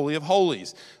to the Holy of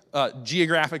Holies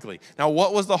geographically. Now,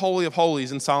 what was the Holy of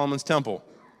Holies in Solomon's temple?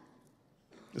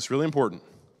 It's really important.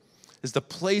 Is the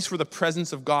place where the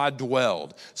presence of God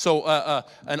dwelled. So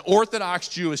an Orthodox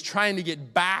Jew is trying to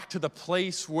get back to the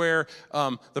place where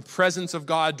the presence of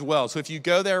God dwells. So if you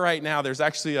go there right now, there's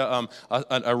actually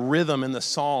a rhythm in the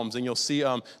Psalms, and you'll see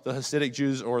the Hasidic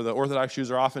Jews or the Orthodox Jews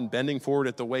are often bending forward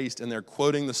at the waist, and they're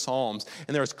quoting the Psalms.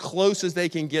 And they're as close as they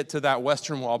can get to that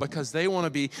Western Wall because they want to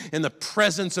be in the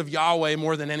presence of Yahweh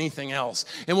more than anything else.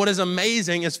 And what is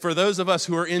amazing is for those of us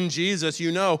who are in Jesus,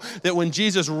 you know that when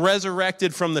Jesus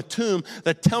resurrected from the tomb,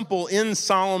 the temple in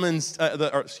Solomon's,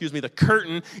 the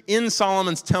curtain in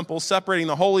Solomon's temple separating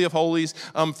the Holy of Holies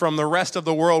from the rest of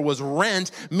the world was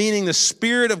rent, meaning the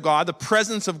Spirit of God, the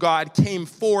presence of God came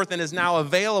forth and is now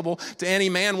available to any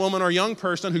man, woman, or young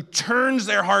person who turns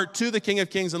their heart to the King of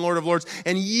Kings and Lord of Lords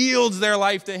and yields their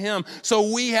life to Him.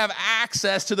 So we have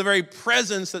access to the very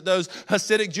presence that those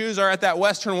Hasidic Jews are at that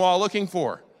Western Wall looking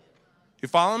for. You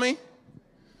follow me?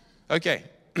 Okay.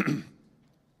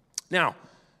 Now,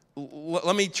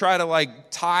 let me try to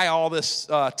tie all this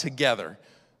together.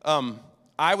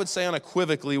 I would say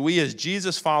unequivocally, we as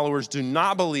Jesus followers do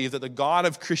not believe that the God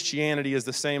of Christianity is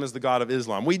the same as the God of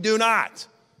Islam. We do not,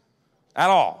 at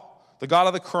all. The God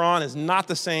of the Quran is not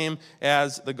the same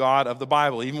as the God of the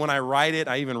Bible. Even when I write it,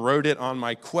 I even wrote it on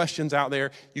my questions out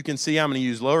there. You can see I'm going to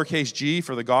use lowercase g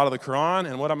for the God of the Quran,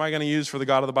 and what am I going to use for the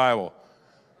God of the Bible?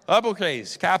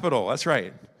 Uppercase, capital, that's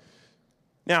right.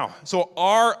 Now, so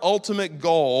our ultimate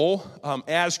goal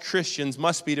as Christians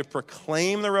must be to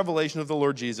proclaim the revelation of the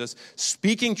Lord Jesus,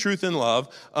 speaking truth in love,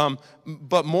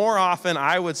 but more often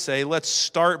I would say let's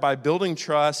start by building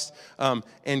trust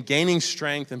and gaining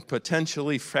strength and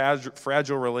potentially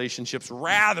fragile relationships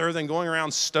rather than going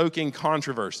around stoking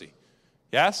controversy.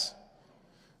 Yes?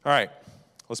 All right,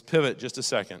 let's pivot just a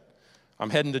second.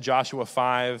 I'm heading to Joshua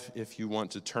 5 if you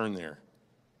want to turn there.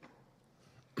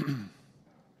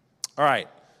 All right,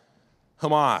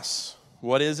 Hamas,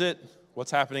 what is it? What's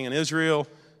happening in Israel?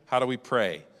 How do we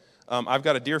pray? I've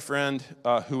got a dear friend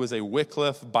who is a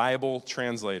Wycliffe Bible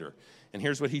translator, and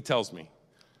here's what he tells me.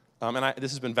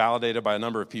 This has been validated by a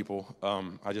number of people.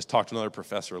 I just talked to another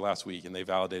professor last week, and they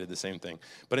validated the same thing.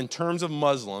 But in terms of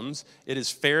Muslims, it is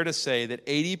fair to say that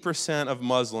 80% of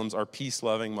Muslims are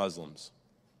peace-loving Muslims.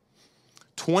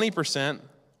 20%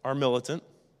 are militant.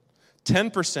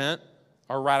 10%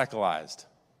 are radicalized.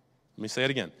 Let me say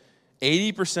it again.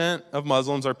 80% of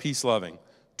Muslims are peace-loving.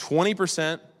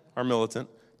 20% are militant.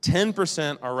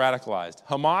 10% are radicalized.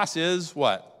 Hamas is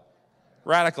what?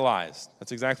 Radicalized.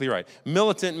 That's exactly right.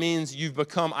 Militant means you've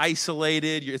become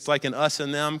isolated. It's like an us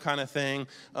and them kind of thing.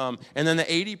 And then the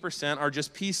 80% are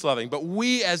just peace-loving. But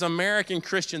we as American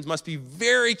Christians must be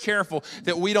very careful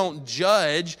that we don't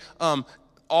judge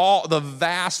all the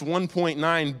vast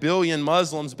 1.9 billion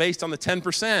Muslims based on the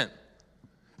 10%.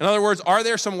 In other words, are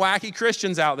there some wacky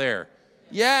Christians out there?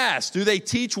 Yes. Do they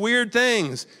teach weird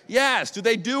things? Yes. Do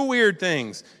they do weird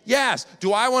things? Yes.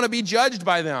 Do I want to be judged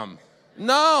by them?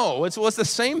 No, it's the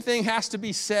same thing has to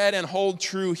be said and hold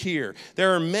true here.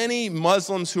 There are many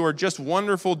Muslims who are just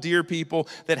wonderful, dear people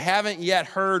that haven't yet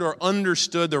heard or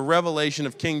understood the revelation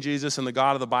of King Jesus and the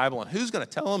God of the Bible. And who's going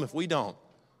to tell them if we don't?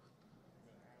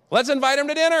 Let's invite them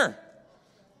to dinner.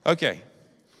 Okay.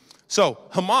 So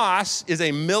Hamas is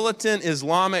a militant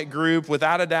Islamic group.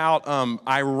 Without a doubt,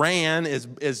 Iran is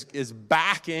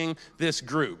backing this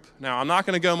group. Now, I'm not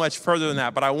going to go much further than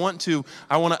that, but I want to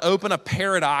open a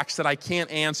paradox that I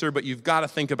can't answer, but you've got to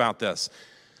think about this.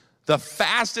 The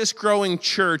fastest growing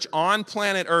church on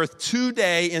planet Earth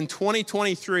today in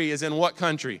 2023 is in what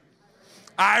country?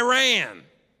 Iran.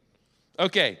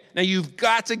 Okay, now you've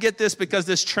got to get this because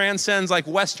this transcends like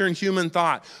Western human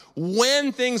thought.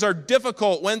 When things are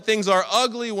difficult, when things are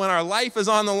ugly, when our life is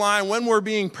on the line, when we're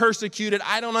being persecuted,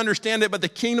 I don't understand it, but the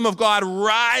kingdom of God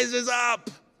rises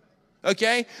up.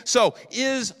 Okay, so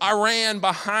is Iran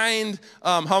behind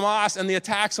Hamas and the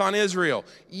attacks on Israel?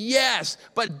 Yes,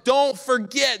 but don't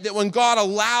forget that when God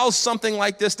allows something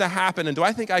like this to happen, and do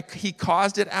I think he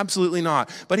caused it? Absolutely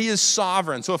not. But he is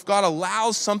sovereign. So if God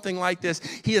allows something like this,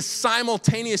 he is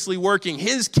simultaneously working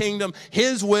his kingdom,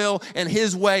 his will, and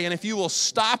his way. And if you will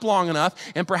stop long enough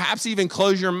and perhaps even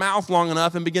close your mouth long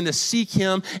enough and begin to seek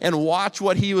him and watch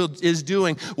what he is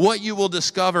doing, what you will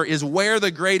discover is where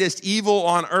the greatest evil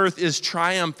on earth is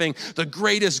triumphing, the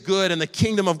greatest good, and the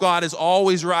kingdom of God is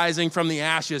always rising from the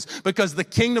ashes, because the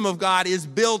kingdom of God is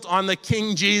built on the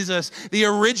King Jesus, the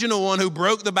original one who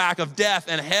broke the back of death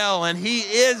and hell, and he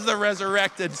is the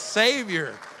resurrected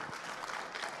Savior.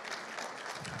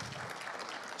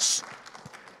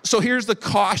 So here's the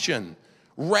caution.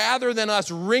 Rather than us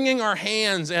wringing our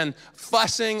hands and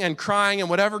fussing and crying and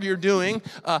whatever you're doing,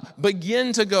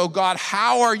 begin to go, God,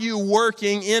 how are you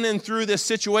working in and through this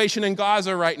situation in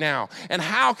Gaza right now? And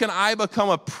how can I become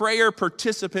a prayer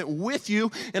participant with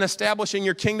you in establishing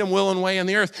your kingdom, will, and way in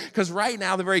the earth? Because right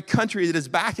now, the very country that is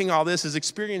backing all this is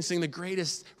experiencing the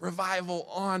greatest revival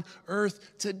on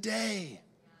earth today.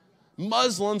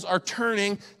 Muslims are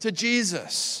turning to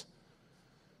Jesus.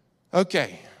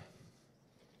 Okay.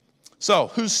 So,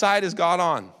 whose side is God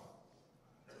on?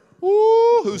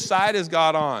 Woo, whose side is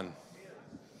God on?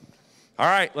 All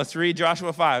right, let's read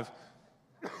Joshua 5.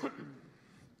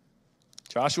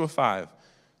 Joshua 5,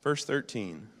 verse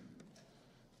 13.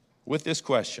 With this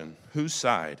question, whose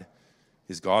side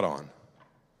is God on?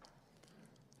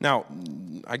 Now,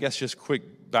 I guess just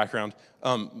quick background.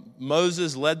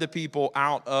 Moses led the people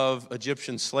out of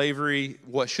Egyptian slavery,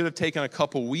 what should have taken a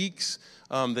couple weeks.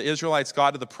 The Israelites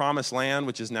got to the promised land,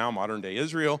 which is now modern-day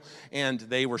Israel, and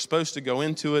they were supposed to go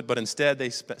into it, but instead they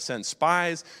sent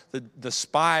spies. The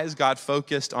spies got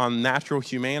focused on natural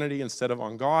humanity instead of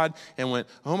on God and went,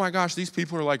 oh my gosh, these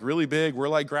people are like really big. We're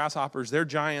like grasshoppers. They're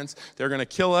giants. They're going to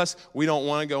kill us. We don't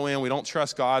want to go in. We don't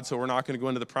trust God, so we're not going to go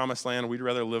into the promised land. We'd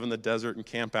rather live in the desert and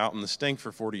camp out in the stink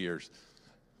for 40 years.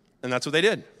 And that's what they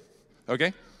did,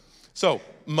 okay? So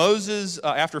Moses,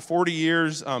 after 40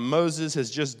 years, Moses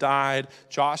has just died.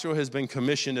 Joshua has been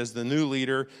commissioned as the new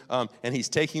leader, and he's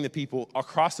taking the people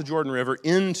across the Jordan River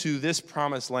into this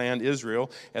promised land,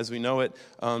 Israel, as we know it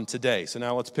today. So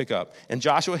now let's pick up. And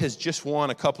Joshua has just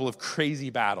won a couple of crazy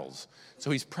battles.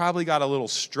 So he's probably got a little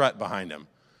strut behind him.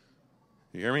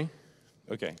 You hear me?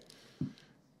 Okay.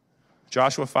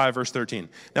 Joshua 5, verse 13.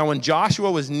 Now, when Joshua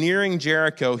was nearing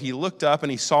Jericho, he looked up and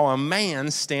he saw a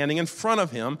man standing in front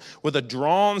of him with a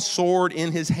drawn sword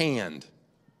in his hand.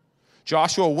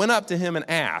 Joshua went up to him and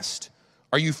asked,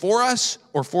 "Are you for us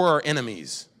or for our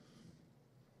enemies?"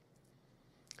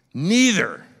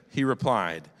 "Neither," he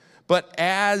replied, "but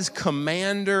as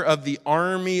commander of the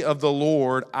army of the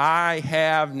Lord, I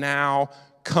have now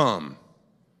come."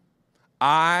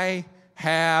 I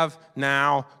have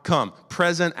now come.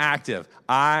 Present active.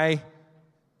 I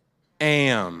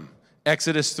am.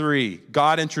 Exodus 3.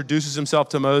 God introduces himself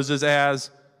to Moses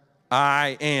as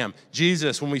I am.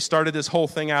 Jesus, when we started this whole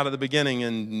thing out at the beginning,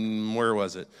 and where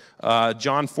was it?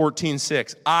 John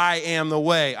 14:6. I am the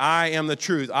way. I am the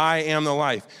truth. I am the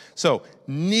life. So,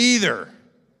 neither.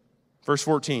 Verse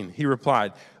 14, he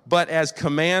replied, "But as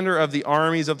commander of the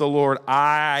armies of the Lord,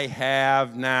 I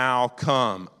have now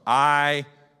come. I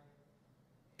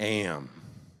am."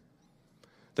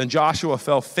 Then Joshua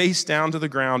fell face down to the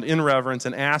ground in reverence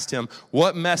and asked him,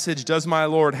 "What message does my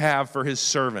Lord have for his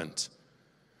servant?"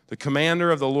 The commander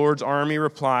of the Lord's army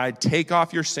replied, "Take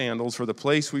off your sandals, for the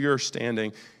place where you are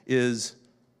standing is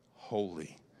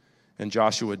holy." And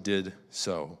Joshua did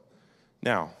so.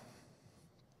 Now,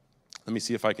 let me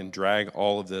see if I can drag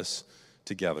all of this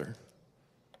together.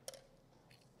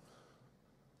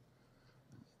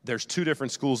 There's two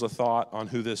different schools of thought on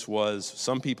who this was.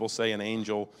 Some people say an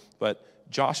angel, but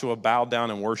Joshua bowed down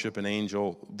and worshiped the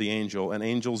angel, and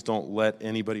angels don't let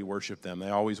anybody worship them. They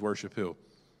always worship who?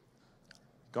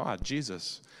 God,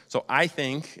 Jesus. So I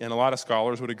think, and a lot of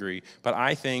scholars would agree, but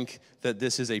I think that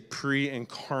this is a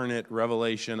pre-incarnate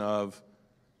revelation of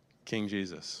King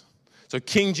Jesus. So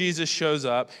King Jesus shows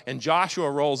up, and Joshua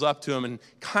rolls up to him, and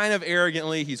kind of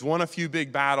arrogantly, he's won a few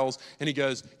big battles, and he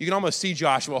goes, you can almost see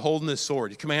Joshua holding his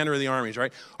sword, commander of the armies,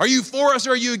 right? Are you for us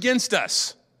or are you against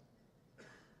us?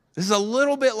 This is a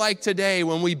little bit like today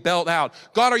when we belt out,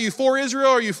 God, are you for Israel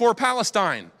or are you for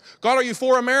Palestine? God, are you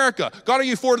for America? God, are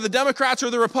you for the Democrats or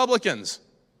the Republicans?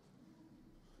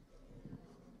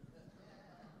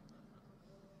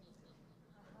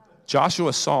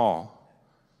 Joshua saw,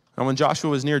 and when Joshua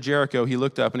was near Jericho, he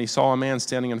looked up and he saw a man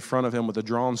standing in front of him with a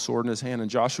drawn sword in his hand, and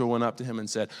Joshua went up to him and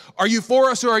said, are you for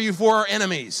us or are you for our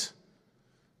enemies?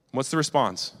 What's the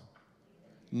response?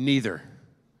 Neither.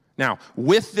 Now,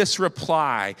 with this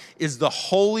reply is the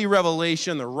holy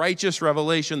revelation, the righteous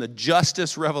revelation, the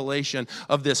justice revelation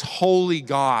of this holy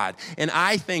God. And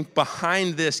I think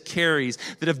behind this carries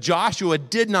that if Joshua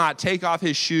did not take off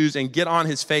his shoes and get on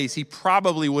his face, he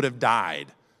probably would have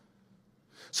died.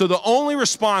 So the only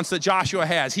response that Joshua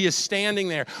has, he is standing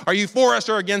there. Are you for us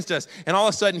or against us? And all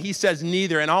of a sudden he says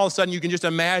neither. And all of a sudden you can just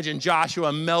imagine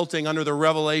Joshua melting under the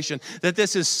revelation that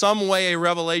this is some way a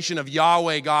revelation of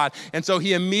Yahweh God. And so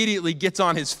he immediately gets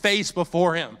on his face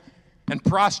before him and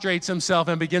prostrates himself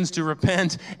and begins to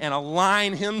repent and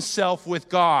align himself with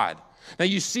God. Now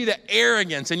you see the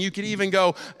arrogance, and you could even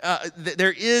go,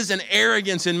 there is an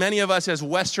arrogance in many of us as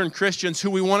Western Christians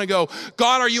who we want to go,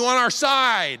 God, are you on our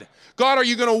side? God, are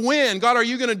you going to win? God, are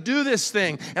you going to do this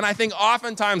thing? And I think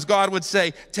oftentimes God would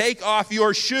say, take off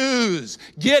your shoes,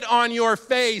 get on your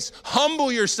face,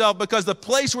 humble yourself, because the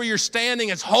place where you're standing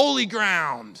is holy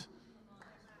ground.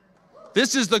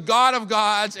 This is the God of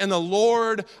gods and the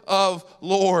Lord of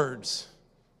lords.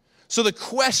 So the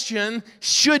question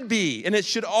should be, and it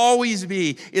should always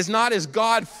be, is not is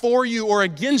God for you or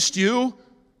against you,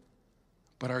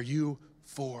 but are you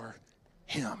for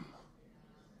him?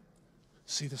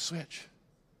 See the switch?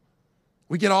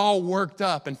 We get all worked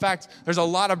up. In fact, there's a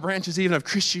lot of branches even of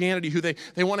Christianity who they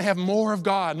want to have more of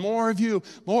God, more of you,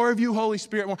 Holy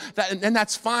Spirit. And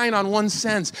that's fine on one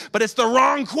sense, but it's the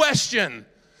wrong question.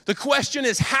 The question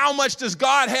is, how much does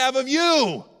God have of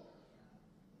you?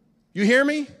 You hear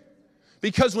me?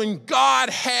 Because when God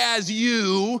has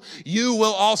you, you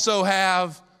will also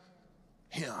have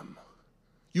him.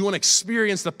 You want to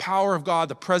experience the power of God,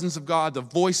 the presence of God, the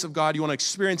voice of God. You want to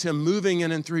experience him moving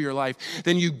in and through your life.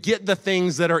 Then you get the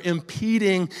things that are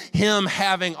impeding him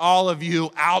having all of you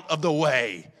out of the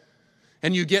way.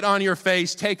 And you get on your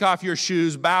face, take off your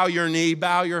shoes, bow your knee,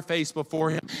 bow your face before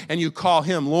him, and you call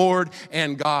him Lord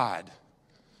and God.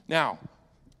 Now,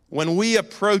 when we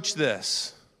approach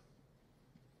this,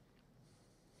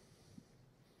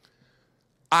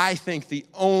 I think the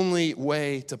only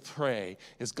way to pray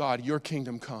is, God, your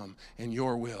kingdom come and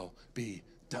your will be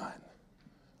done.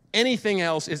 Anything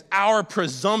else is our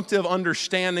presumptive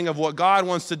understanding of what God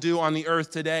wants to do on the earth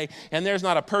today. And there's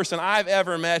not a person I've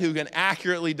ever met who can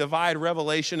accurately divide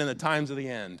revelation in the times of the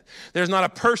end. There's not a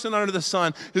person under the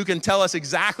sun who can tell us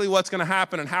exactly what's going to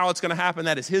happen and how it's going to happen.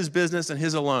 That is his business and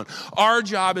his alone. Our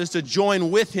job is to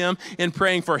join with him in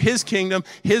praying for his kingdom,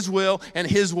 his will, and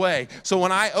his way. So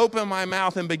when I open my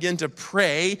mouth and begin to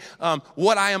pray,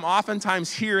 what I am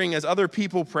oftentimes hearing as other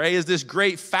people pray is this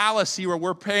great fallacy where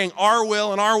we're praying our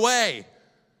will and our way.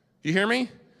 You hear me?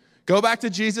 Go back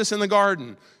to Jesus in the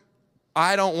garden.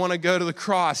 I don't want to go to the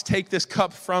cross. Take this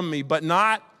cup from me, but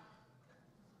not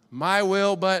my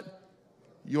will, but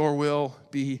your will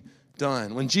be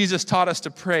done. When Jesus taught us to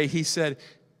pray, he said,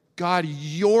 God,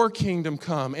 your kingdom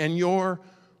come and your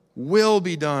will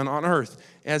be done on earth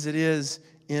as it is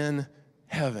in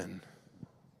heaven.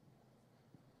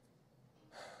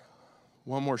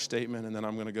 One more statement, and then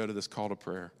I'm going to go to this call to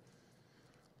prayer.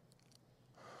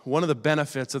 One of the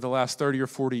benefits of the last 30 or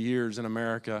 40 years in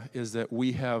America is that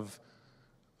we have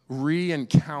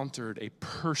re-encountered a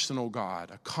personal God,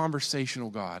 a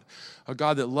conversational God, a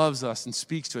God that loves us and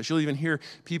speaks to us. You'll even hear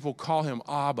people call him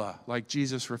Abba, like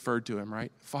Jesus referred to him,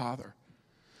 right? Father.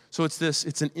 So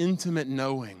it's an intimate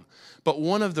knowing. But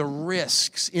one of the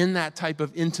risks in that type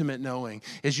of intimate knowing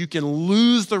is you can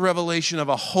lose the revelation of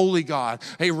a holy God,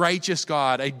 a righteous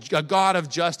God, a God of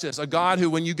justice, a God who,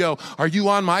 when you go, are you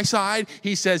on my side?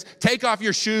 He says, take off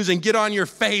your shoes and get on your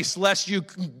face lest you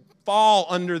fall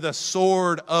under the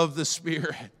sword of the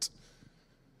Spirit.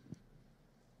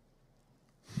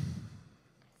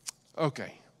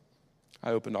 Okay.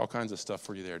 I opened all kinds of stuff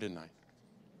for you there, didn't I?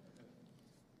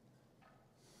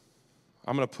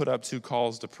 I'm going to put up 2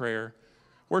 calls to prayer.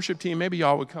 worship team, maybe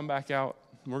y'all would come back out.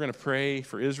 We're going to pray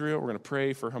for Israel. We're going to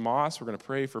pray for Hamas. We're going to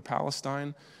pray for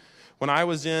Palestine. When I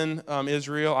was in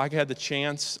Israel, I had the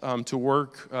chance to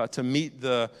work, to meet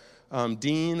the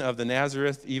dean of the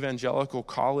Nazareth Evangelical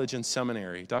College and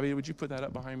Seminary. David, would you put that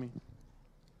up behind me?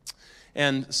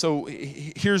 And so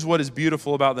here's what is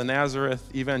beautiful about the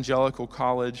Nazareth Evangelical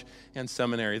College and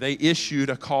Seminary. They issued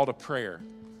a call to prayer.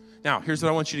 Now, here's what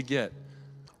I want you to get.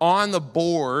 On the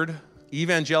board,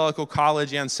 Evangelical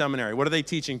College and Seminary, what are they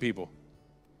teaching people?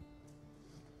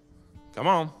 Come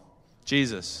on,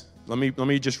 Jesus. Let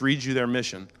me just read you their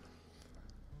mission.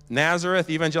 Nazareth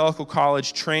Evangelical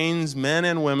College trains men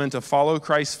and women to follow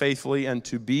Christ faithfully and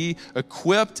to be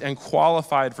equipped and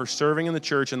qualified for serving in the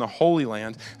church in the Holy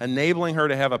Land, enabling her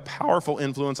to have a powerful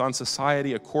influence on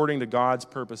society according to God's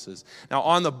purposes. Now,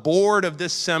 on the board of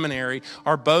this seminary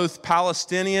are both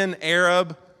Palestinian,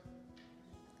 Arab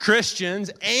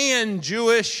Christians and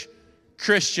Jewish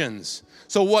Christians.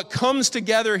 So what comes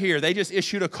together here, they just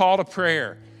issued a call to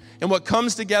prayer. And what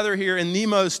comes together here in the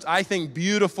most, I think,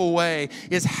 beautiful way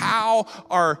is how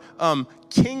our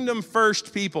kingdom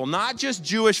first people, not just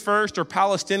Jewish first or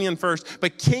Palestinian first,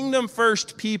 but kingdom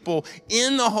first people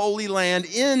in the Holy Land,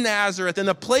 in Nazareth, in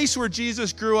the place where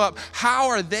Jesus grew up, how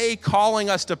are they calling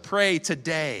us to pray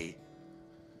today?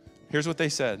 Here's what they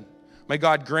said. May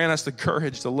God grant us the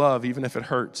courage to love even if it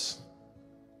hurts.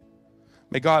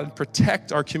 May God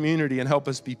protect our community and help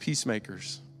us be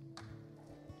peacemakers.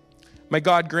 May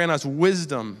God grant us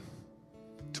wisdom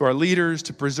to our leaders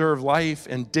to preserve life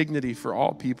and dignity for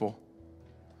all people.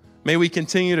 May we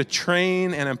continue to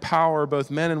train and empower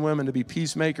both men and women to be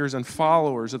peacemakers and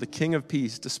followers of the King of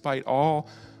Peace despite all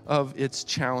of its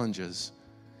challenges.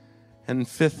 And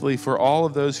fifthly, for all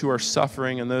of those who are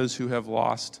suffering and those who have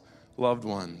lost loved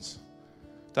ones.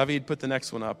 David, put the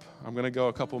next one up. I'm going to go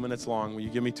a couple minutes long. Will you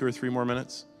give me 2 or 3 more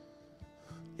minutes?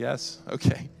 Yes?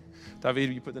 Okay. David,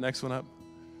 will you put the next one up?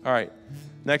 All right,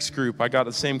 next group, I got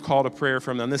the same call to prayer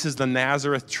from them. This is the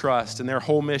Nazareth Trust, and their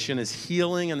whole mission is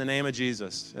healing in the name of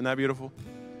Jesus. Isn't that beautiful?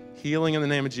 Healing in the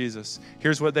name of Jesus.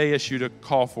 Here's what they issued a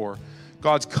call for.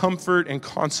 God's comfort and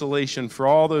consolation for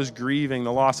all those grieving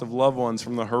the loss of loved ones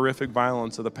from the horrific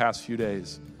violence of the past few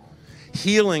days.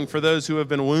 Healing for those who have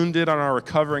been wounded and are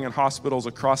recovering in hospitals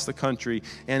across the country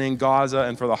and in Gaza,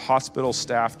 and for the hospital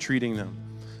staff treating them.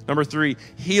 Number 3,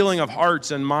 healing of hearts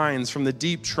and minds from the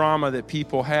deep trauma that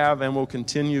people have and will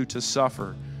continue to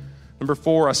suffer. Number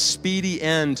 4, a speedy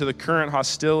end to the current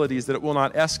hostilities, that it will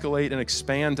not escalate and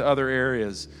expand to other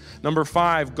areas. Number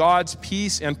 5, God's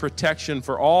peace and protection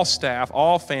for all staff,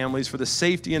 all families, for the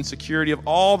safety and security of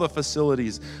all the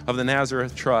facilities of the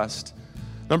Nazareth Trust.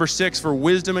 Number 6, for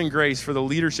wisdom and grace for the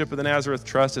leadership of the Nazareth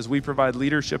Trust as we provide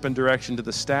leadership and direction to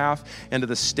the staff and to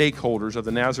the stakeholders of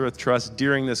the Nazareth Trust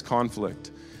during this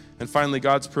conflict. And finally,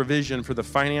 God's provision for the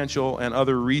financial and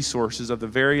other resources of the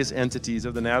various entities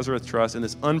of the Nazareth Trust in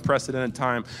this unprecedented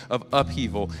time of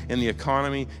upheaval in the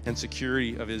economy and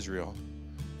security of Israel.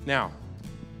 Now,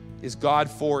 is God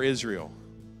for Israel?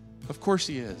 Of course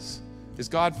he is. Is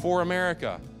God for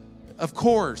America? Of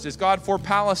course. Is God for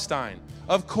Palestine?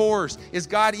 Of course. Is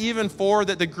God even for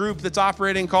that the group that's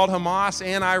operating called Hamas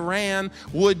and Iran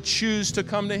would choose to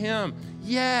come to him?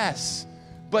 Yes.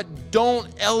 But don't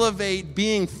elevate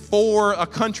being for a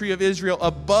country of Israel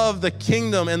above the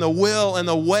kingdom and the will and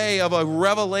the way of a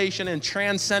revelation and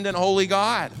transcendent holy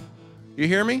God. You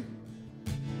hear me?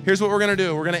 Here's what we're going to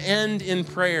do. We're going to end in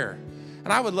prayer.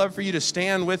 And I would love for you to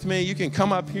stand with me. You can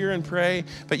come up here and pray,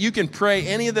 but you can pray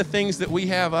any of the things that we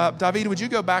have up. David, would you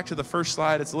go back to the first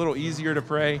slide? It's a little easier to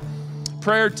pray.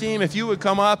 Prayer team, if you would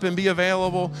come up and be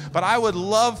available. But I would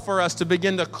love for us to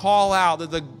begin to call out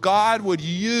that the God would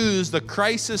use the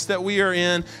crisis that we are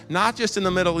in, not just in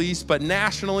the Middle East, but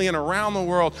nationally and around the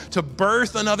world, to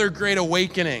birth another great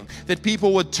awakening, that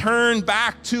people would turn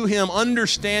back to him,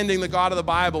 understanding the God of the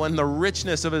Bible and the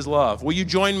richness of his love. Will you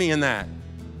join me in that?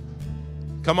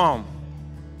 Come on.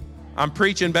 I'm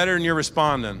preaching better than you're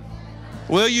responding.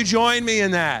 Will you join me in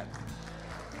that?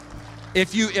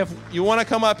 If you want to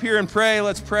come up here and pray,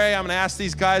 let's pray. I'm going to ask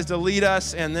these guys to lead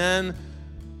us, and then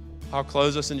I'll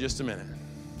close us in just a minute.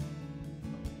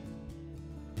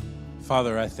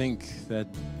 Father, I think that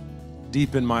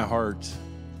deep in my heart,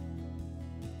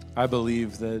 I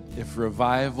believe that if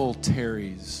revival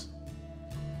tarries,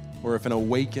 or if an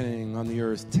awakening on the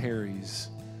earth tarries,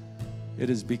 it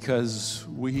is because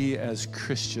we as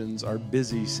Christians are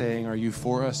busy saying, are you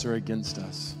for us or against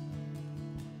us?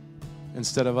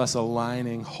 Instead of us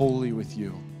aligning wholly with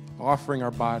you, offering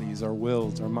our bodies, our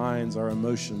wills, our minds, our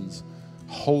emotions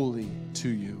wholly to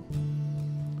you.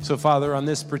 So, Father, on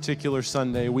this particular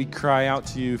Sunday, we cry out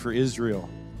to you for Israel.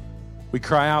 We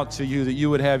cry out to you that you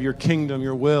would have your kingdom,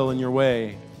 your will, and your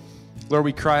way. Lord,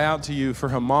 we cry out to you for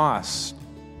Hamas,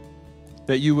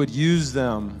 that you would use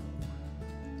them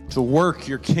to work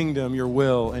your kingdom, your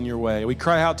will, and your way. We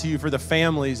cry out to you for the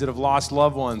families that have lost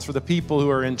loved ones, for the people who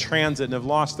are in transit and have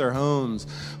lost their homes.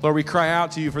 Lord, we cry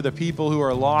out to you for the people who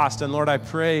are lost. And Lord, I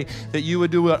pray that you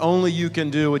would do what only you can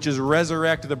do, which is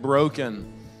resurrect the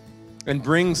broken and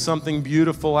bring something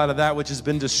beautiful out of that which has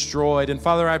been destroyed. And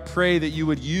Father, I pray that you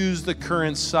would use the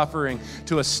current suffering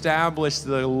to establish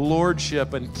the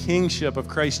lordship and kingship of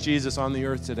Christ Jesus on the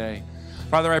earth today.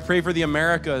 Father, I pray for the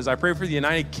Americas. I pray for the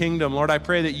United Kingdom. Lord, I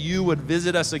pray that you would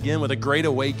visit us again with a great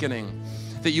awakening,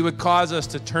 that you would cause us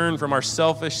to turn from our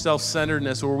selfish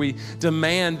self-centeredness where we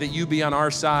demand that you be on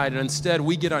our side, and instead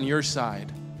we get on your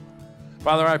side.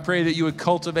 Father, I pray that you would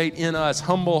cultivate in us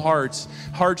humble hearts,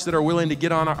 hearts that are willing to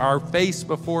get on our face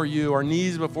before you, our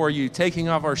knees before you, taking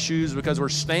off our shoes because we're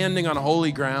standing on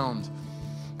holy ground.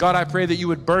 God, I pray that you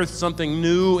would birth something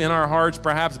new in our hearts,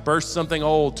 perhaps burst something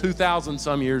old, 2,000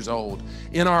 some years old,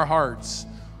 in our hearts.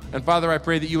 And Father, I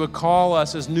pray that you would call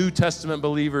us as New Testament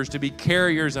believers to be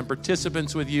carriers and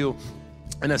participants with you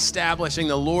in establishing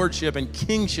the lordship and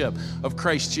kingship of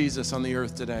Christ Jesus on the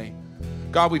earth today.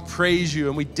 God, we praise you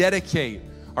and we dedicate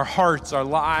our hearts, our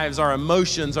lives, our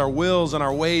emotions, our wills, and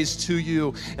our ways to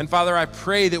you. And Father, I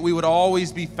pray that we would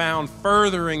always be found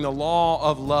furthering the law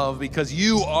of love because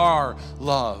you are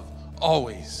love,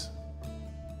 always.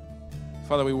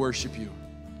 Father, we worship you.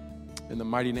 In the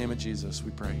mighty name of Jesus,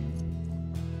 we pray.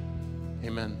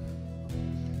 Amen.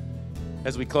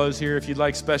 As we close here, if you'd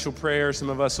like special prayer, some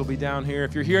of us will be down here.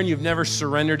 If you're here and you've never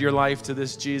surrendered your life to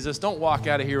this Jesus, don't walk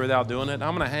out of here without doing it.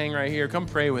 I'm going to hang right here. Come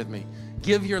pray with me.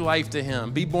 Give your life to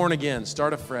him. Be born again.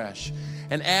 Start afresh.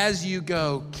 And as you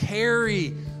go,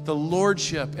 carry the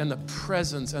lordship and the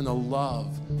presence and the love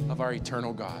of our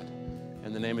eternal God.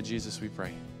 In the name of Jesus we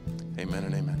pray. Amen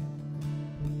and amen.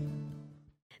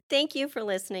 Thank you for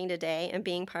listening today and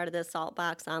being part of the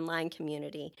Saltbox online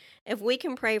community. If we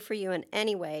can pray for you in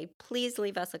any way, please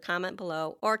leave us a comment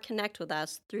below or connect with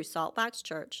us through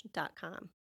saltboxchurch.com.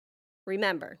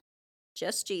 Remember,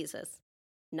 just Jesus.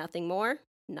 Nothing more,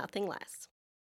 nothing less.